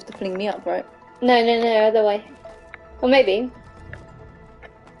yes, and you have to fling me up, right? No, other way. Or maybe.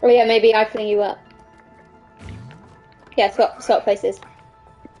 Oh yeah, maybe I fling you up. Yeah, swap places.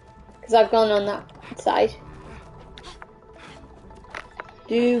 Because I've gone on that side.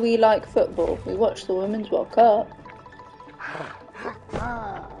 Do we like football? We watched the Women's World Cup.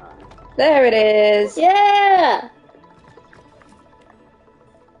 There it is! Yeah!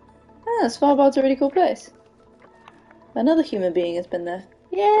 Ah, Svalbard's a really cool place. Another human being has been there.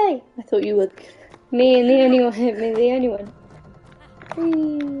 Yay! I thought you would. Me and the only one. Me the only one.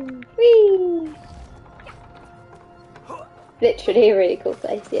 Whee! Whee! Literally a really cool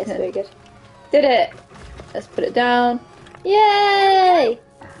place. Yes, very good. Did it! Let's put it down. Yay!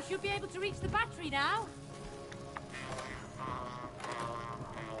 We should be able to reach the battery now.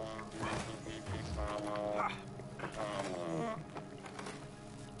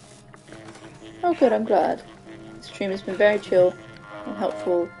 Oh good, I'm glad. The stream has been very chill and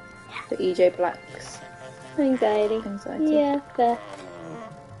helpful for EJ Black's Anxiety. Yeah, fair.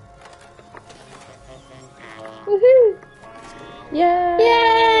 Woohoo! Yay!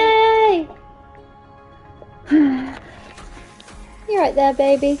 Yay! You're right there,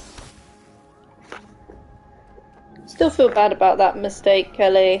 baby. Still feel bad about that mistake,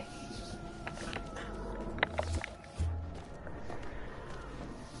 Kelly.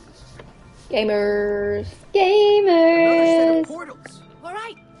 Gamers. Gamers! Portals. All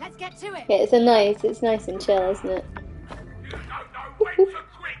right, let's get to it. Yeah, it's nice and chill, isn't it? You don't know when to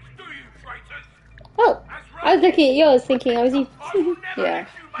quit, do you, traitors? Oh, I was looking at yours thinking I was you. I will never Yeah, let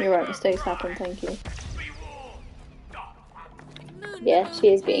you you're make right, mistakes happen, thank you. be warned. Yeah, she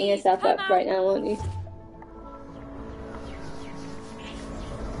is beating herself up right now, aren't you?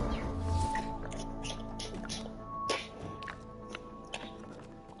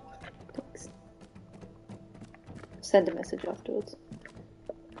 Send a message afterwards.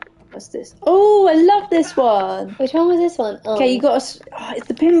 What's this? Oh, I love this one! Which one was this one? Oh. Okay, you got us. Oh, it's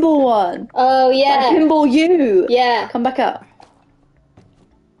the pinball one! Oh, yeah. I pinball you! Yeah. Come back up.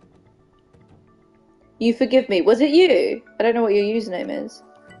 You forgive me. Was it you? I don't know what your username is.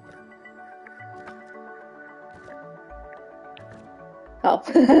 Oh.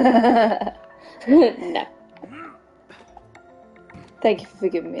 No. Thank you for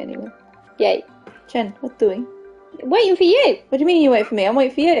forgiving me anyway. Yay. Jen, what doing? Waiting for you. What do you mean you wait for me? I'm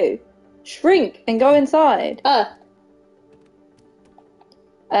waiting for you. Shrink and go inside.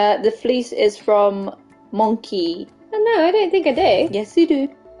 The fleece is from Monkey. Oh, no, I don't think I do. Yes, you do.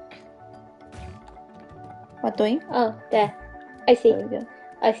 What doing? Oh, there. I see. There we go.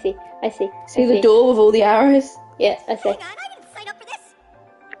 I see. See the door with all the arrows? Yeah, I see. Hang on, I didn't sign up for this.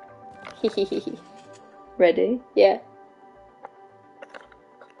 Ready? Yeah.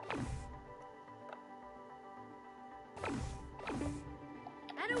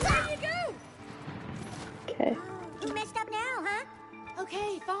 And away you go! Okay. Who messed up now, huh?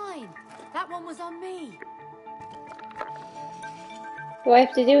 Okay, fine. That one was on me. Do I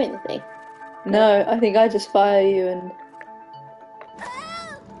have to do anything? No, I think I just fire you and...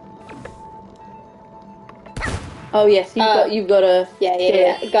 Oh yes, you've got a... Yeah.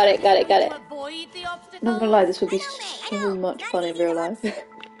 Got it. To avoid the obstacles. Not gonna lie, this would be so much fun in real life.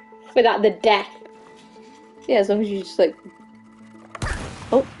 Without the death. Yeah, as long as you just like...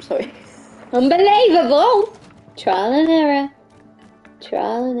 Oh, sorry. Unbelievable! Trial and error.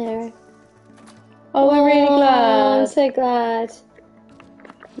 Oh, we're really I'm glad. so glad.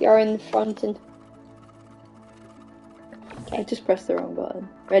 You're in the front and... I just pressed the wrong button.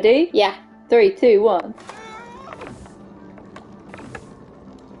 Ready? Yeah. 3, 2, 1.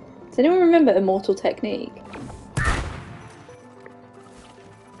 Does anyone remember Immortal Technique?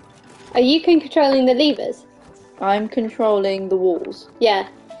 Are you controlling the levers? I'm controlling the walls. Yeah.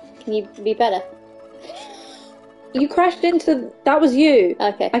 Can you be better? You crashed into... That was you.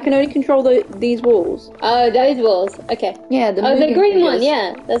 Okay. I can only control these walls. Oh, those walls. Okay. Yeah, the the moving green one. figures.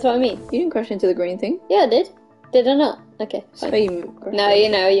 Yeah, that's what I mean. You didn't crash into the green thing. Yeah, I did. Did I not? Okay. So Fine. you crashed No,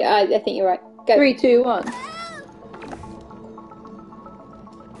 into- I think you're right. Go. 3, 2, 1.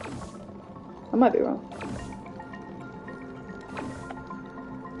 I might be wrong.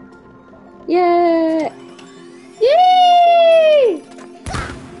 Yeah! Yay!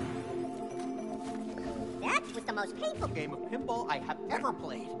 That was the most painful. Game of pinball I have ever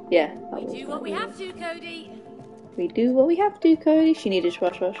played. Yeah. We do what we have to, Cody. We do what we have to, Cody. She needed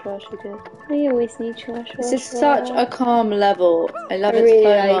schwa, she did. I always need trash. This is such a calm level. I love I it really so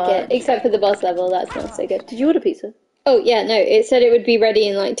like much. it. Except for the boss level, that's not so good. Did you order pizza? Oh, yeah, no, it said it would be ready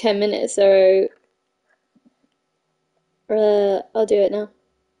in like 10 minutes, so... I'll do it now.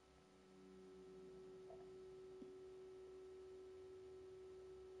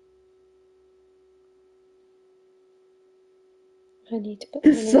 I need to put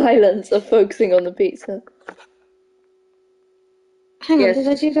The that in. silence of focusing on the pizza. Hang on, Yes. did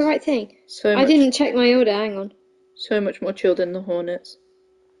I do the right thing? So I much, didn't check my order, hang on. so much more chill than the Hornets.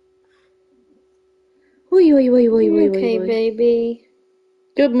 Oi. Okay, baby.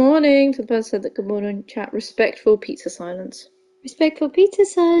 Good morning to the person that said that good morning chat. Respectful pizza silence. Respectful pizza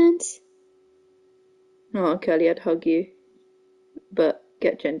science. Oh, Curly, I'd hug you. But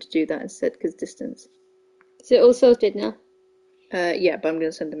get Jen to do that instead because distance. Is it all sorted now? Yeah, but I'm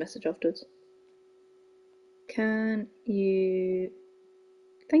going to send a message afterwards. Can you...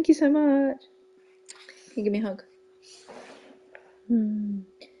 Thank you so much. Can you give me a hug?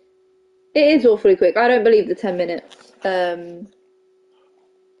 It is awfully quick. I don't believe the 10 minutes. Thank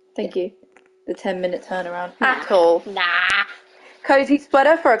you. The 10-minute turnaround at all. Nah. Cozy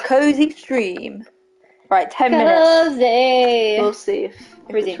sweater for a cozy stream. Right, 10 minutes. Cozy. We'll see if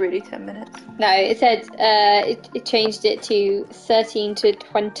Really? it's really 10 minutes. No, it said it changed it to 13 to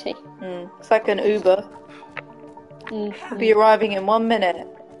 20. It's like an Uber. Mm. Be arriving in 1 minute,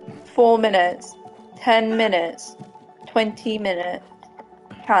 4 minutes, 10 minutes, 20 minutes.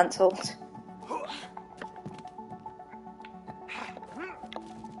 Cancelled.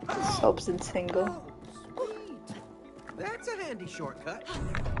 Sobs and single. Sweet. That's a handy shortcut.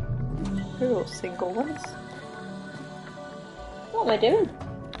 We're all single ones. What am I doing?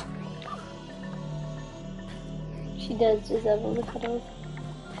 She does deserve all the cuddles.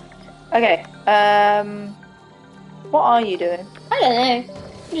 Okay, what are you doing? I don't know.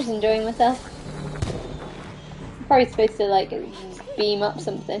 I'm just enjoying myself. I'm probably supposed to like beam up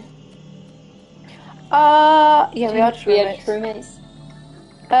something. Yeah, we are just We are roommates. just roommates.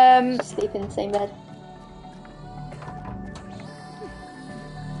 Sleep in the same bed.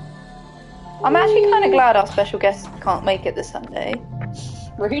 I'm actually kind of glad our special guest can't make it this Sunday.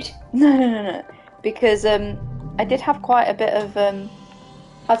 Rude. No. Because, I did have quite a bit of,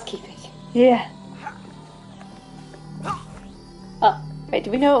 Housekeeping. yeah. Oh. Wait,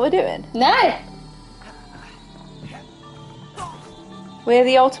 do we know what we're doing? No! We're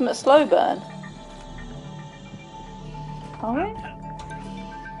the ultimate slow burn. Are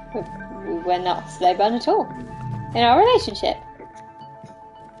we? We're not slow burn at all. In our relationship.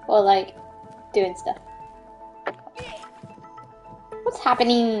 Or like, doing stuff. What's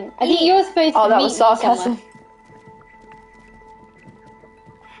happening? I think you're supposed to Oh, that meet was me sarcasm. somewhere.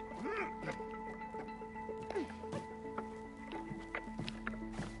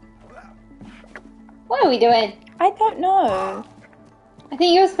 What are we doing? I don't know. I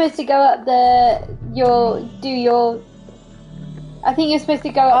think you're supposed to go up I think you're supposed to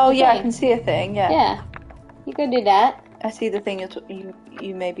go up Oh the yeah, I thing. can see a thing, yeah. Yeah. You go do that. I see the thing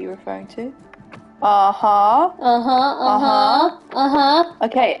you may be referring to. Uh-huh.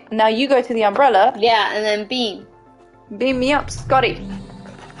 Okay, now you go to the umbrella. Yeah, and then beam. Beam me up, Scotty.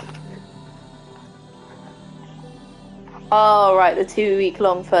 Oh, right, the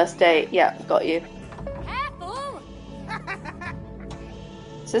 2-week-long first date. Yeah, got you. Careful!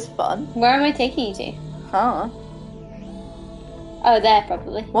 Is this fun? Where am I taking you to? Huh? Oh, there,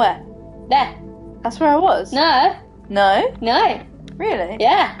 probably. Where? There. That's where I was. No. No? No. Really?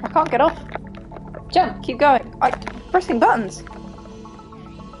 Yeah. I can't get off. Jump. Keep going. I'm pressing buttons.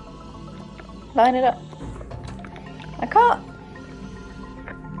 Line it up. I can't.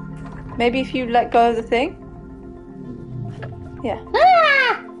 Maybe if you let go of the thing? Yeah.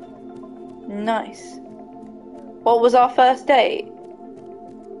 Ah! Nice. What was our first date?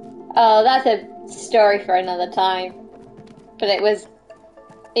 Oh, that's a story for another time. But it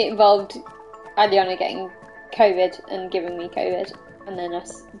involved Aliona getting COVID and giving me COVID, and then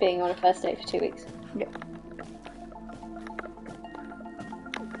us being on a first date for 2 weeks. Yeah.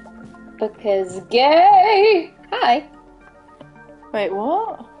 Because gay! Hi. Wait,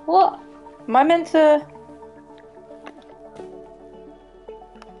 what? What? Am I meant to...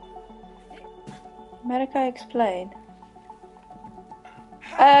 Medica explain.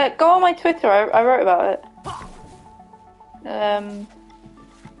 Go on my Twitter, I wrote about it.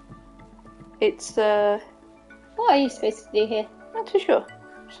 It's, What are you supposed to do here? not too sure.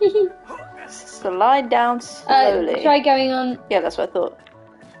 Slide down slowly. Try going on. Yeah, that's what I thought.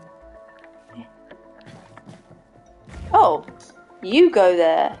 Oh, you go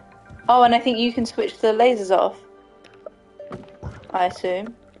there. Oh, and I think you can switch the lasers off. I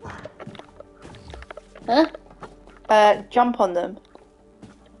assume. Huh? Jump on them.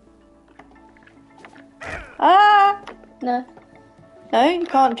 Ah! No. No, you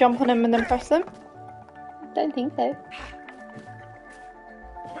can't jump on them and then press them? Don't think so.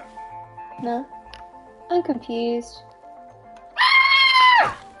 No. I'm confused.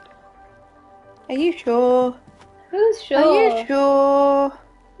 Are you sure? Who's sure? Are you sure?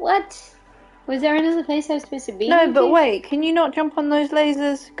 What? Was there another place I was supposed to be? No, but wait, can you not jump on those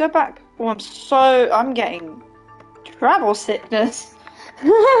lasers? Go back. Oh, I'm getting travel sickness.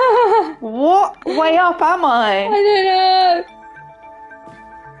 What way up am I I? don't know.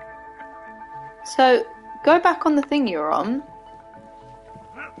 So, go back on the thing you're on.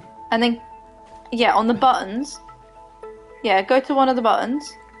 And then, yeah, on the buttons. Yeah, go to one of the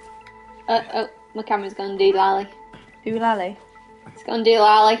buttons. Oh, my camera's gone doolally. Doolally. It's gone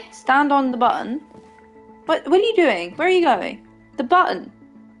doolally. Stand on the button. What are you doing? Where are you going? The button.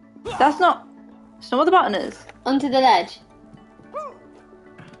 That's not what the button is. Onto the ledge.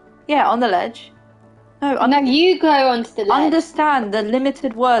 Yeah, on the ledge. No, No, you go onto the ledge. understand the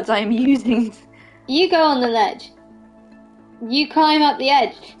limited words I am using. You go on the ledge. You climb up the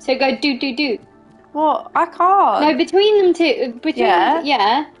edge. So go do. What? I can't. No, between them two. Yeah.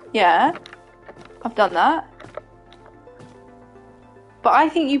 Yeah. Yeah, I've done that. But I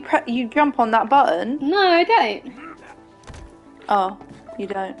think you jump on that button. No, I don't. Oh, you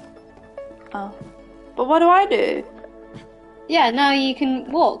don't. Oh. But what do I do? Yeah, now you can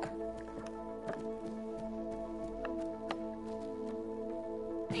walk.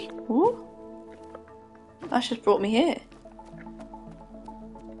 Ooh. That's just brought me here.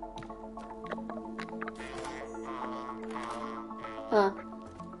 Huh.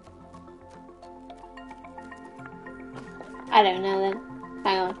 I don't know then.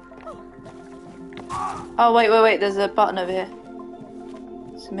 Hang on. Oh, wait, there's a button over here.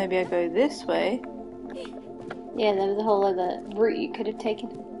 So maybe I go this way. Yeah, there was a whole other route you could have taken.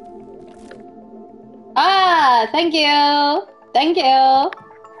 Ah, thank you! Thank you!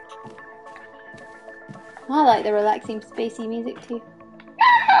 I like the relaxing, spacey music too.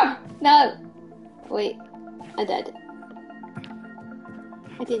 No! Wait, I died.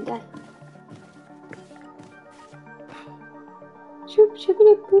 I didn't die.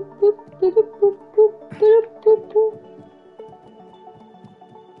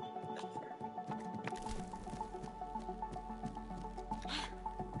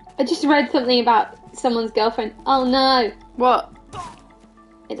 I just read something about someone's girlfriend. Oh no! What?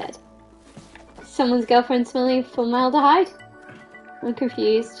 I died. Someone's girlfriend smelling formaldehyde? I'm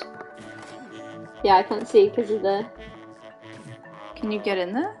confused. Yeah, I can't see because of the... Can you get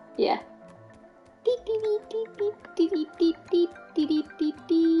in there? Yeah. Beep, beep, beep, beep, beep, beep, beep, beep, beep, beep, beep,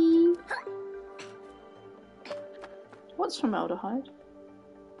 beep. What's formaldehyde?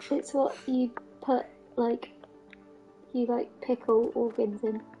 It's what you put, you pickle organs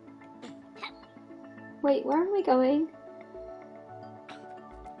in. Wait, where am I going?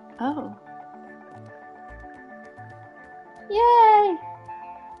 Oh. Yay!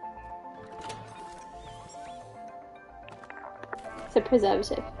 It's a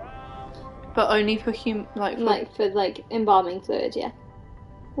preservative. But only for For embalming fluid, yeah.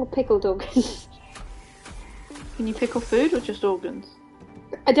 Or pickled organs. Can you pickle food or just organs?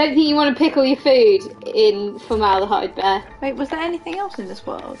 I don't think you want to pickle your food in formaldehyde, Bear. Wait, was there anything else in this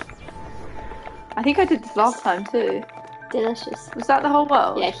world? I think I did this last time too. Delicious. Was that the whole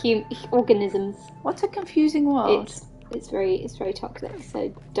world? Yeah, organisms. What's a confusing world? It's very toxic,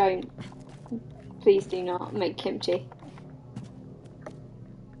 so please do not make kimchi.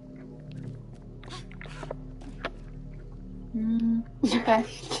 Okay.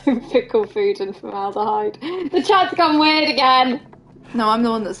 Pickle food and formaldehyde. The chat's gone weird again. No, I'm the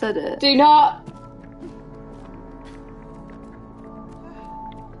one that said it. Do not.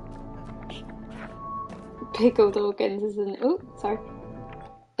 Pickled organs isn't. Oh, sorry.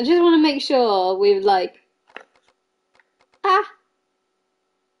 I just want to make sure we've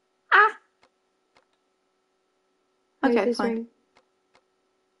Okay, fine.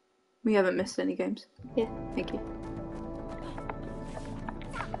 We haven't missed any games. Yeah. Thank you.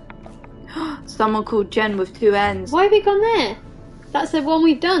 Someone called Jen with 2 N's. Why have we gone there? That's the one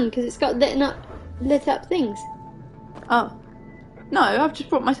we've done because it's got lit up things. Oh. No, I've just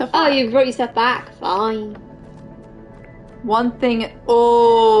brought myself Oh, back. you've brought yourself back. Fine. One thing.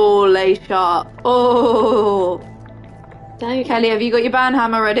 Oh, Leisha. Oh. Don't. Kelly, have you got your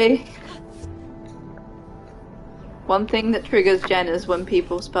banhammer ready? One thing that triggers Jen is when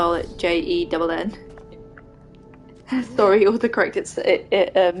people spell it Jen. Sorry, autocorrect.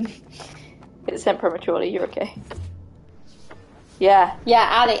 It's sent prematurely. You're okay. Yeah. Yeah,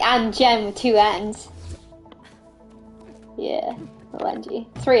 Ali and Jen with 2 N's. Yeah, ONG.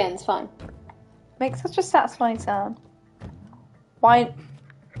 3 N's, fine. Makes such a satisfying sound. Why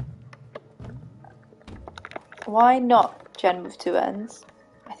not Jen with 2 N's?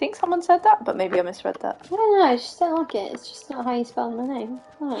 I think someone said that, but maybe I misread that. I don't know, I just don't like it. It's just not how you spell my name.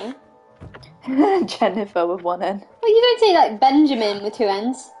 I don't know. Jennifer with 1 N. Well, you don't say like Benjamin with 2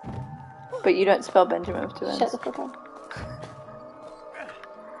 N's. But you don't spell Benjamin with 2 N's. Shut the fuck up.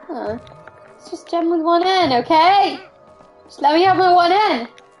 Oh. It's just Jen with 1 N, okay? Just let me have my 1 N.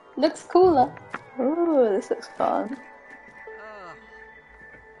 Looks cooler. Ooh, this looks fun.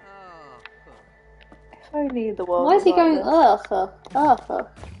 If only the world Why is he was like going this. ugh?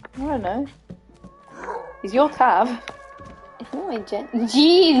 I don't know. He's your tab. It's not my Jen.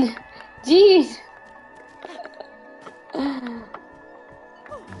 Jean!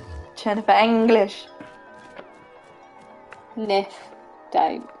 Jennifer English. Niff.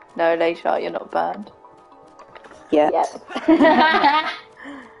 Don't. No, Leisha, you're not banned. Yet.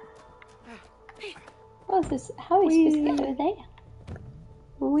 What's this? How are we supposed to get over there?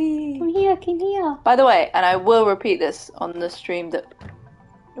 Wee. Come here. By the way, and I will repeat this on the stream that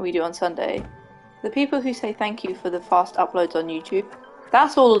we do on Sunday, the people who say thank you for the fast uploads on YouTube,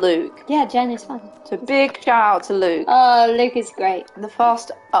 that's all Luke. Yeah, Jen is fun. So big shout out to Luke. Oh, Luke is great. The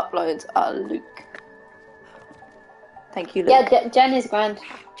fast uploads are Luke. Thank you, Luke. Yeah, Jen is grand.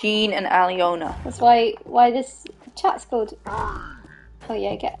 Jean and Aliona. That's why this chat's called. Oh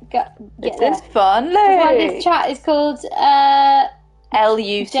yeah, get This there. is fun, Luke. That's why this chat is called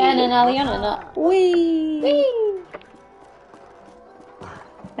L-U-C. Jen and Aliona, not Wee. Whee!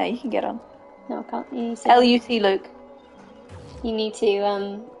 No, you can get on. No, I can't. You need to, L-U-C, Luke. you need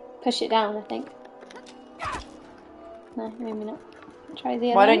to push it down, I think. No, maybe not. Try the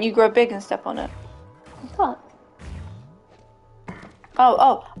other Why one. don't you grow big and step on it? I can't.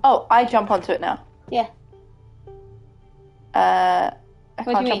 Oh, I jump onto it now. Yeah. I What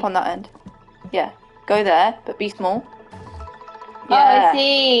do can't you jump mean? on that end. Yeah. Go there, but be small. Oh, I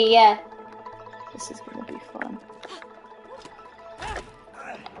see. Yeah. This is gonna be fun.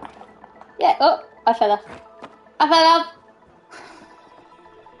 Yeah. Oh, I fell off.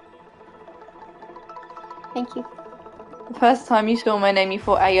 Thank you. The first time you saw my name, you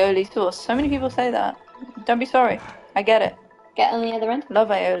thought aioli sauce. So many people say that. Don't be sorry. I get it. Get on the other end. Love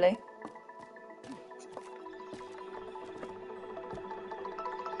aioli.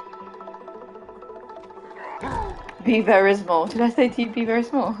 Be very small. Did I say to you be very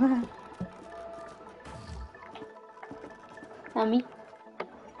small? Me.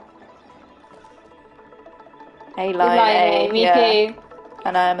 A line A. Me yeah. too.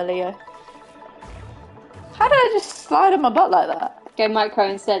 And I am a Leo. How did I just slide on my butt like that? Go micro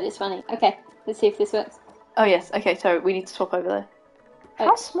instead. It's funny. Okay. Let's see if this works. Oh yes. Okay. So we need to swap over there. Okay.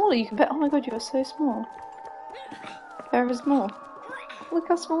 How small are you compared? Oh my god, you are so small. Very small. Look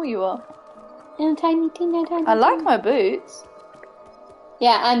how small you are. And tiny. I like my boots.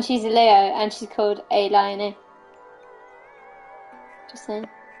 Yeah, and she's a Leo, and she's called A Lion. Just saying.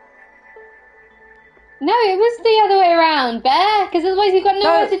 No, it was the other way around, Bear, because otherwise you've got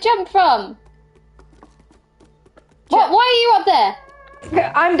nowhere to jump from. What? Why are you up there?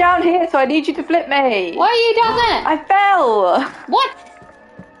 I'm down here, so I need you to flip me. Why are you down there? I fell. What?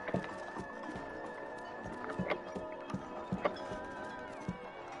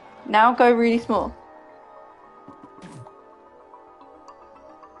 Now go really small.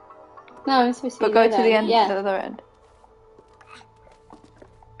 No, I'm supposed to But be go there. to the end, Yeah. the other end.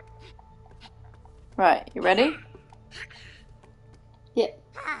 Right, you ready? Yeah.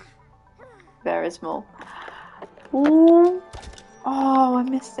 Very small. Ooh. Oh, I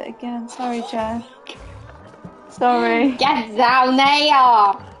missed it again. Sorry, Jen. Sorry. Get down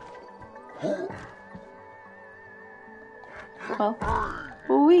there! Well.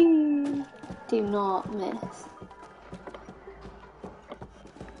 Wee. Do not miss.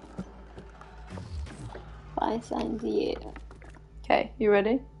 I send you. Okay, you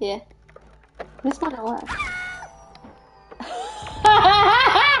ready? Yeah. This might not work.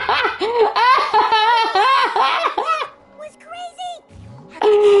 Was crazy.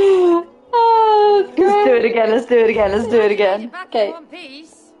 Oh, Let's do it again. Let's do it again. Let's do it again. Back Okay. in one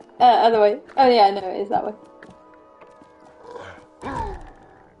piece. Other way. Oh yeah, no, it is that way. Do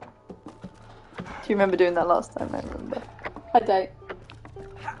you remember doing that last time? I remember. I don't.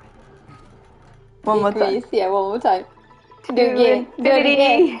 One more time. Please. Yeah, one more time. Do it again. again. Do it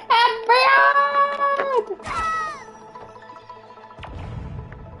again.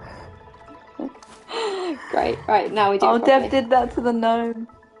 Great. Right, now we do it Oh, properly. Dev did that to the gnome.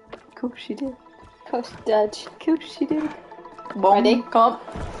 Of course she did. Of course, Dudge. Of course she did. Ready? Come.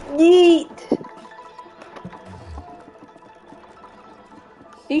 Yeet.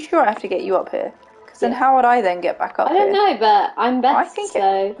 Are you sure I have to get you up here? Because then how would I then get back up I don't here? know, but I'm best, I think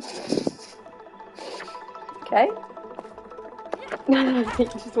so... Okay. No, I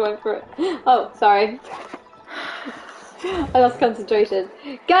just went for it. Oh, sorry. I lost concentration.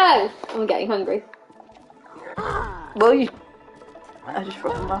 Go! I'm getting hungry. Well, you... I just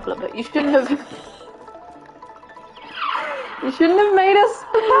rubbed them up a little bit. You shouldn't have... You shouldn't have made us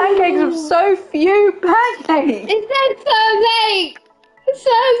pancakes with so few pancakes. It said something!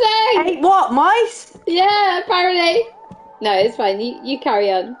 Something! Hey, what, mice? Yeah, apparently. No, it's fine. You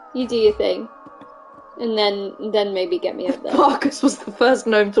carry on. You do your thing. And then maybe get me up there. Marcus was the first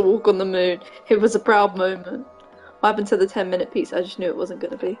gnome to walk on the moon. It was a proud moment. What happened to the 10-minute piece? I just knew it wasn't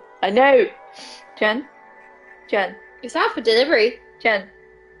going to be. I know! Jen? It's out for delivery. Jen.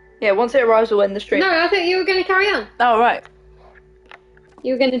 Yeah, once it arrives, we'll end the stream. No, I thought you were going to carry on. Oh, right.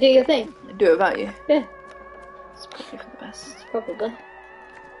 You were going to do your thing. I do it without you. Yeah, It's probably for the best. probably.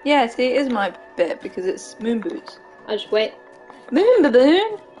 Yeah, see, it is my bit because it's moon boots. I'll just wait. Moon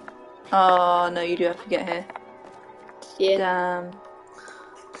baboon! Oh, no, you do have to get here. Yeah. Damn.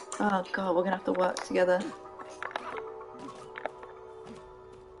 Oh, God, we're going to have to work together.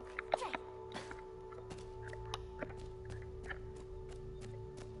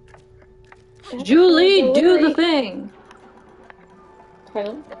 Julie, do the thing! Hang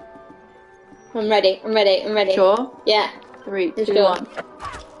on. I'm ready. Sure? Yeah. 3, 2, Sure. 1.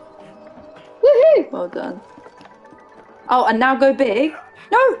 Woohoo! Well done. Oh, and now go big.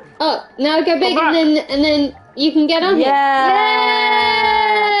 No! Oh, now go big back. and then you can get on here.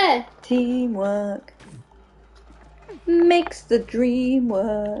 Yeah! Teamwork makes the dream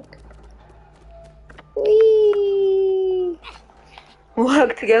work. Whee!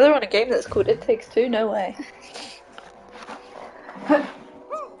 Work together on a game that's called It Takes Two? No way.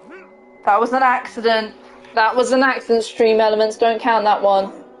 That was an accident. That was an accident, stream elements. Don't count that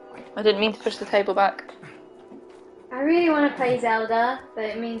one. I didn't mean to push the table back. I really want to play Zelda, but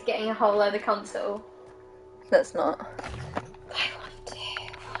it means getting a whole other console. Let's not. I want to.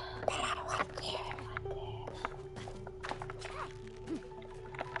 But I want to.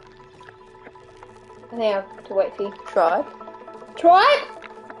 I think I have to wait for you. Try. Try?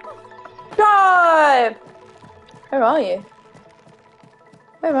 Drive! Where are you?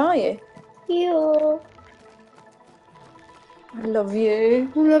 Where are you? You. I love you.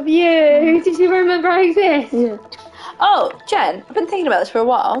 I love you. Did you remember I exist? Yeah. Oh, Jen, I've been thinking about this for a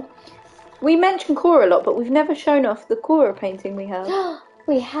while. We mention Cora a lot, but we've never shown off the Cora painting we have.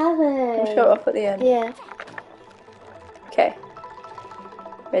 We haven't. We'll show it off at the end. Yeah. Okay.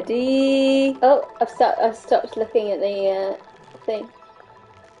 Ready? Oh, I've stopped looking at the thing.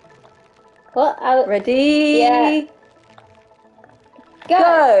 What? Ready? Yeah.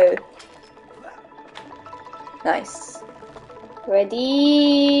 Go! Nice.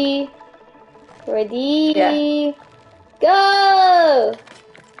 Ready. Yeah. Go!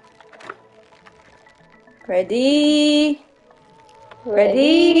 Ready?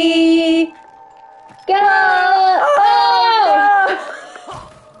 Ready? Go! Oh!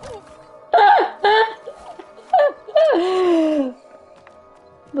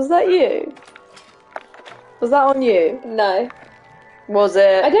 Was that you? Was that on you? No. Was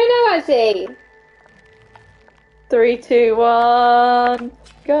it? I don't know actually. 3, 2, 1,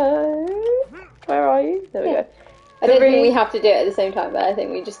 go. Where are you? There we go. I don't think we have to do it at the same time, but I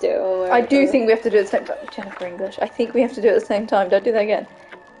think we just do it when we're I do think we have to do it at the same time. Jennifer English. I think we have to do it at the same time. Don't do that again.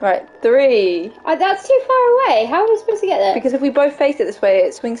 Right, 3. That's too far away. How are we supposed to get there? Because if we both face it this way,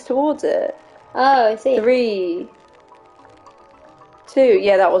 it swings towards it. Oh, I see. 3, 2.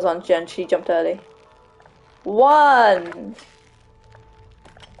 Yeah, that was on Jen. She jumped early. 1.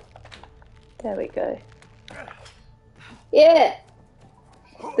 There we go. Yeah.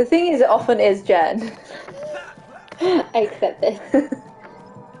 The thing is, it often is Jen. I accept this.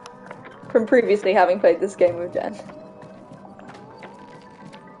 From previously having played this game with Jen.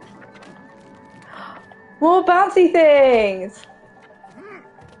 More bouncy things!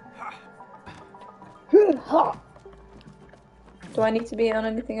 Do I need to be on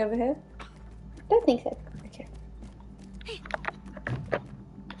anything over here? Don't think so. Okay.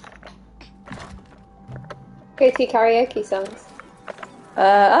 Go-to karaoke songs.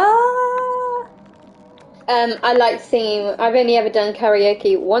 I like singing. I've only ever done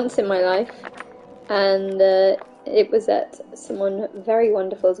karaoke once in my life, and it was at someone very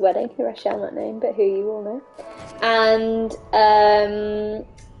wonderful's wedding, who I shall not name, but who you all know. And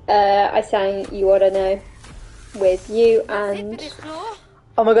I sang "You Oughta Know" with you and.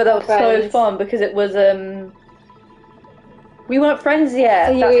 Oh my god, that was so friends. fun because it was we weren't friends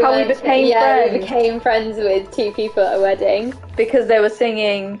yet. You That's how we weren't- became yeah, friends. we became friends with 2 people at a wedding. Because they were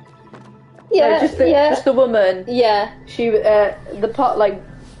singing. Yeah, Just the woman. yeah. She the part like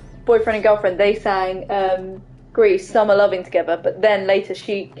boyfriend and girlfriend. They sang Grease, Summer Loving together. But then later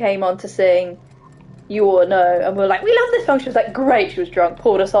she came on to sing You Oughta Know, and we were like, we love this song. She was like, great. She was drunk,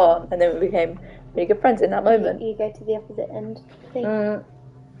 pulled us on, and then we became really good friends in that moment. You go to the opposite end. Thing.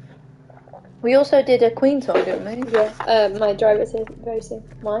 We also did a Queen song, didn't we? Yeah. My driver says very soon.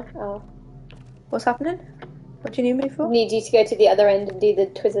 Why? Oh. What's happening? What do you need me for? Need you to go to the other end and do the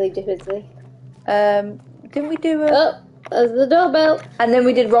twizzly twizzly. Didn't we do a... Oh, there's the doorbell. And then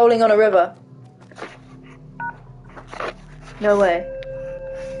we did Rolling on a River. No way.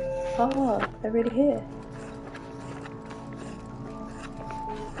 Oh, they're really here.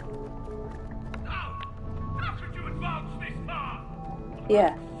 How could you advance this far?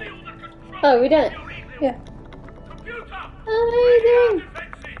 Yeah. Seal the control. Oh, we done it. Yeah. Computer. Amazing.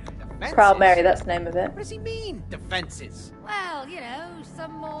 Defenses. Defenses? Proud Mary, that's the name of it. What does he mean, defenses? Well, you know,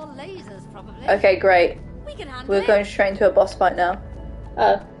 some more lasers probably. Okay, great. We can handle We're it. going straight into a boss fight now.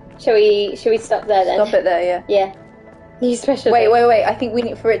 Oh, shall we stop there then? Stop it there, yeah. Yeah. You special. Wait. I think we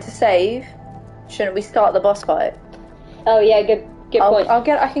need for it to save. Shouldn't we start the boss fight? Oh yeah, good point. I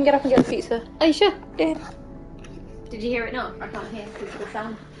can get up and get the pizza. Are you sure? Yeah. Did you hear it now? I can't hear because the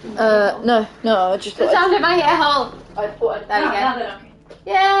sound. No, I just The thought. sound in my ear hole. I thought. There we go.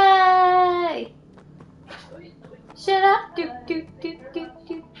 Yay! Shut up, do do do do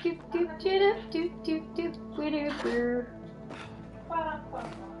do do do shut up, do do do do do.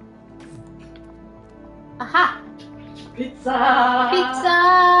 Aha!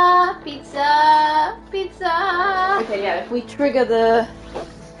 Pizza. Pizza. Okay, yeah. If we trigger the.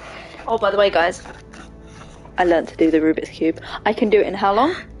 Oh, by the way, guys, I learned to do the Rubik's Cube. I can do it in how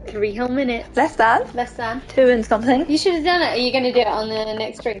long? 3 whole minutes. Less than Less than. 2 and something. You should have done it. Are you going to do it on the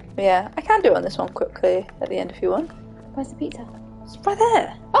next stream? Yeah, I can do it on this one quickly at the end if you want. Where's the pizza? It's right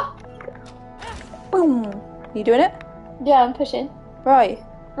there. Oh! Boom. You doing it? Yeah, I'm pushing. Right.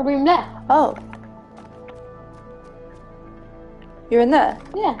 Are we in there? Oh. You're in there?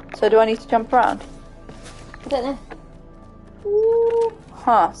 Yeah. So do I need to jump around? I don't know.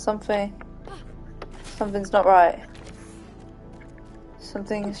 Huh, something's not right.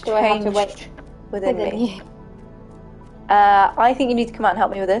 Something's Do I have to changed wait within within me. you? I think you need to come out and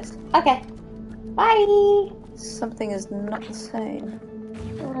help me with this. Okay. Bye. Something is not the same.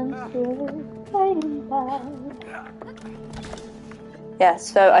 Yeah,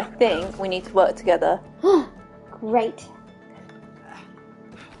 so I think we need to work together. Great.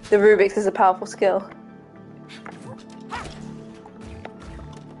 The Rubik's is a powerful skill.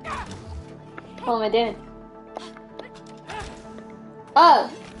 What am I doing? Oh!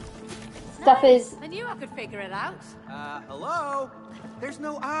 Stuff is... I knew I could figure it out. Hello? There's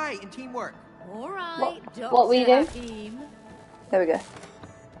no I in teamwork. All right, what were you doing? Hakim. There we go.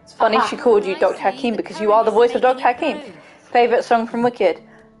 It's funny Aha. she called you Dr. Hakim because you are the voice of Dr. Hakim. Favourite song from Wicked?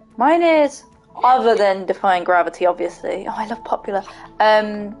 Mine is Other than Defying Gravity, obviously. Oh, I love Popular.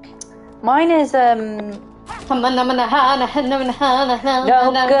 Mine is No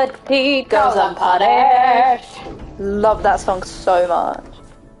Good Deed Goes Unpunished. Love that song so much.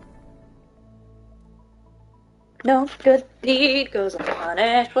 No good deed goes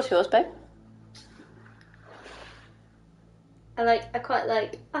unpunished. What's yours, babe? I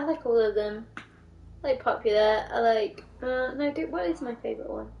like all of them. I like Popular. I like what is my favourite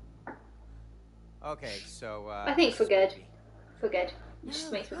one? Okay, so I think For Good. For Good. It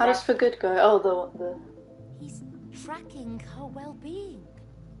just makes me How does For Good go? Oh, the He's tracking her well-being.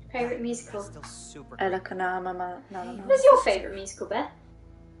 favourite musical. Still super no. What's your favourite musical, Beth?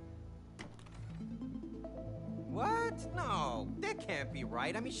 What? No, that can't be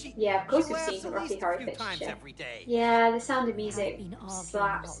right. I mean, she. Yeah, of course she we've laughs seen at Rocky least Horror a few Picture times Show. every day. Yeah, The Sound of Music Been arguing a lot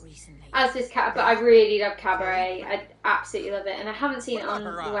slaps. recently. As does but I really love Cabaret. I absolutely love it, and I haven't seen it What on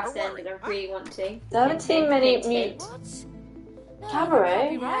about the her, West her End, work, and I huh? really want to. I haven't seen many Hint. What? No, Cabaret? that can't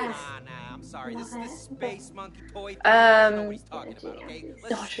be right. Nah, I'm sorry. This Love it. space monkey toy thing. I don't know Um, what he's talking about, okay? Oh, Let's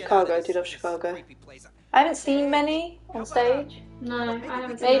just get Chicago. out of I this- do love this Chicago. creepy place. I haven't seen many on stage. No, I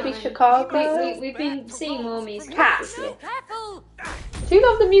haven't seen Maybe that many. Chicago. We've been seeing more musicals Cats. this year. Careful! Do you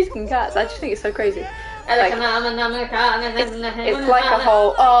love the music in Cats? I just think it's so crazy. Like, it's like a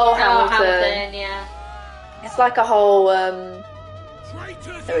whole. Oh, Hamilton. Yeah. It's like a whole.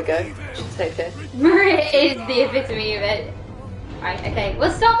 Traitors There we go. of evil. Should save here. Maria is the epitome of it. Right, okay,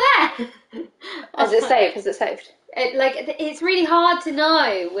 we'll stop there. Is it saved? Is it saved? It's really hard to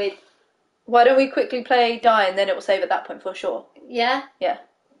know with. Why don't we quickly play Die and then it will save at that point for sure? Yeah? Yeah.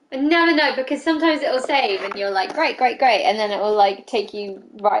 I never know, because sometimes it'll save and you're like, great, and then it will like take you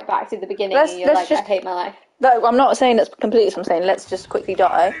right back to the beginning Let's- and you're let's like, just- I hate my life. No, I'm not saying that's completely. I'm saying let's just quickly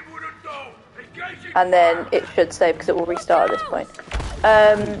die, and then it should save because it will restart at this point.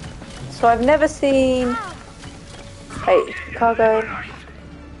 So I've never seen. Hey, Chicago.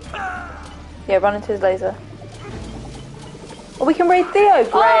 Yeah, run into his laser. Oh, we can raid Theo.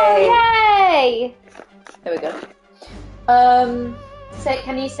 Great. Oh, yay! There we go. So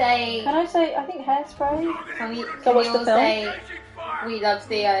can you say? Can I say? I think Hairspray. Can we So what's all the film? say? We love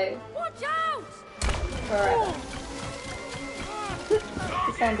Theo Watch out! forever.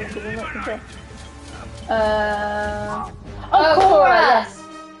 The sound is good, isn't it? Oh, Cora, Cora. yes.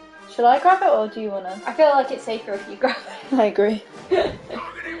 Shall I grab it or do you wanna? I feel like it's safer if you grab it. I agree. Okay,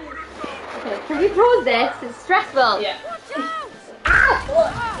 can we pause this? It's stressful. Yeah.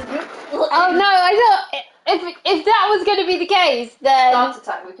 Oh no! I thought if that was going to be the case, then Shark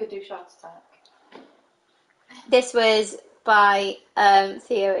attack. We could do shark attack. this was by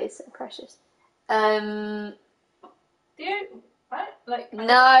Theo is Precious. Theo, right? Like.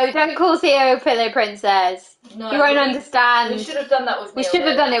 No, don't call Theo Pillow Princess. No, You won't understand. We should have done that with Neil. We should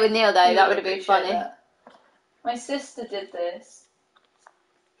have done it with Neil though. That would have been appreciate funny. that. My sister did this.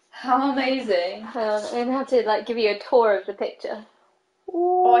 How amazing. Hold on, I'm gonna have to like give you a tour of the picture.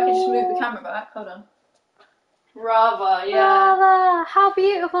 Oh, I can just move the camera back. Hold on. Rava, yeah. Brava! How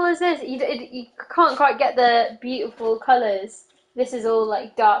beautiful is this? You can't quite get the beautiful colours. This is all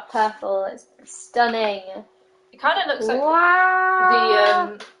like dark purple. It's stunning. It kind of looks like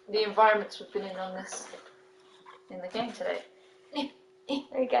Wow! the environments we've been in on this in the game today.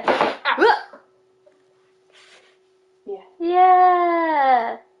 There you go. Yeah.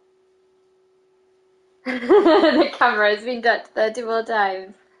 Yeah! The camera has been done 30 more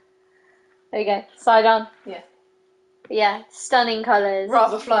times. There you go. Side on. Yeah. Yeah, stunning colours.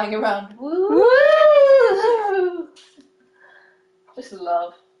 Rava flying around. Woo! Woo! Just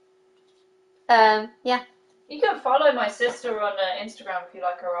love. Yeah. You can follow my sister on Instagram if you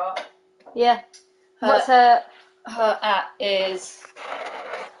like her art. Yeah. What's her? Her is.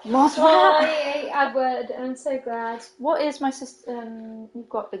 Why Edward? I'm so glad. What is my sister? You've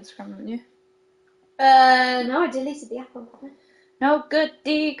got Instagram, haven't you? No, I deleted the app on that. No good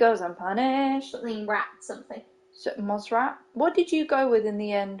deed goes unpunished. Something rat something. So, Mozrat. What did you go with in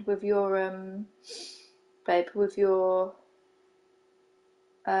the end with your babe? With your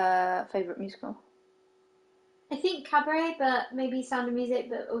favorite musical? I think Cabaret, but maybe Sound of Music,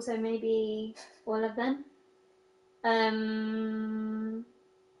 but also maybe all of them.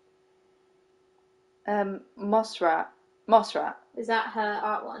 Mosrat. Mosrat. Is that her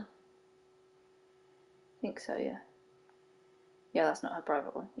art one? I think so. Yeah. Yeah, that's not her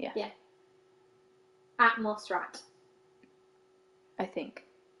private one. Yeah. Yeah. At Mossrat. I think.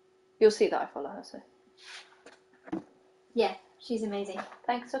 You'll see that I follow her. So. Yeah, she's amazing.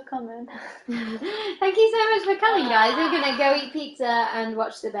 Thanks for coming. Thank you so much for coming, guys. We're gonna go eat pizza and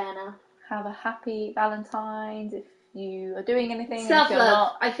watch the bear now. Have a happy Valentine's if you are doing anything. And if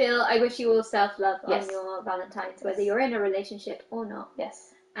Self-love. you're not, I wish you all self-love Yes. on your Valentine's, whether you're in a relationship or not.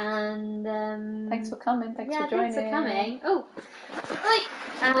 yes. And Thanks for coming. Thanks for thanks joining. for coming. Oh, right.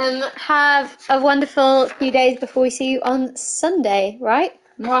 Have a wonderful few days before we see you on Sunday, right?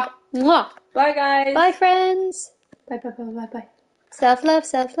 Mwah. Mwah. Bye, guys. Bye, friends. Bye, bye, bye, bye, bye. Self-love,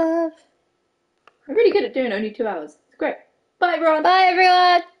 self-love. I'm really good at doing only 2 hours. It's great. Bye, everyone. Bye,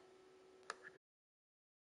 everyone.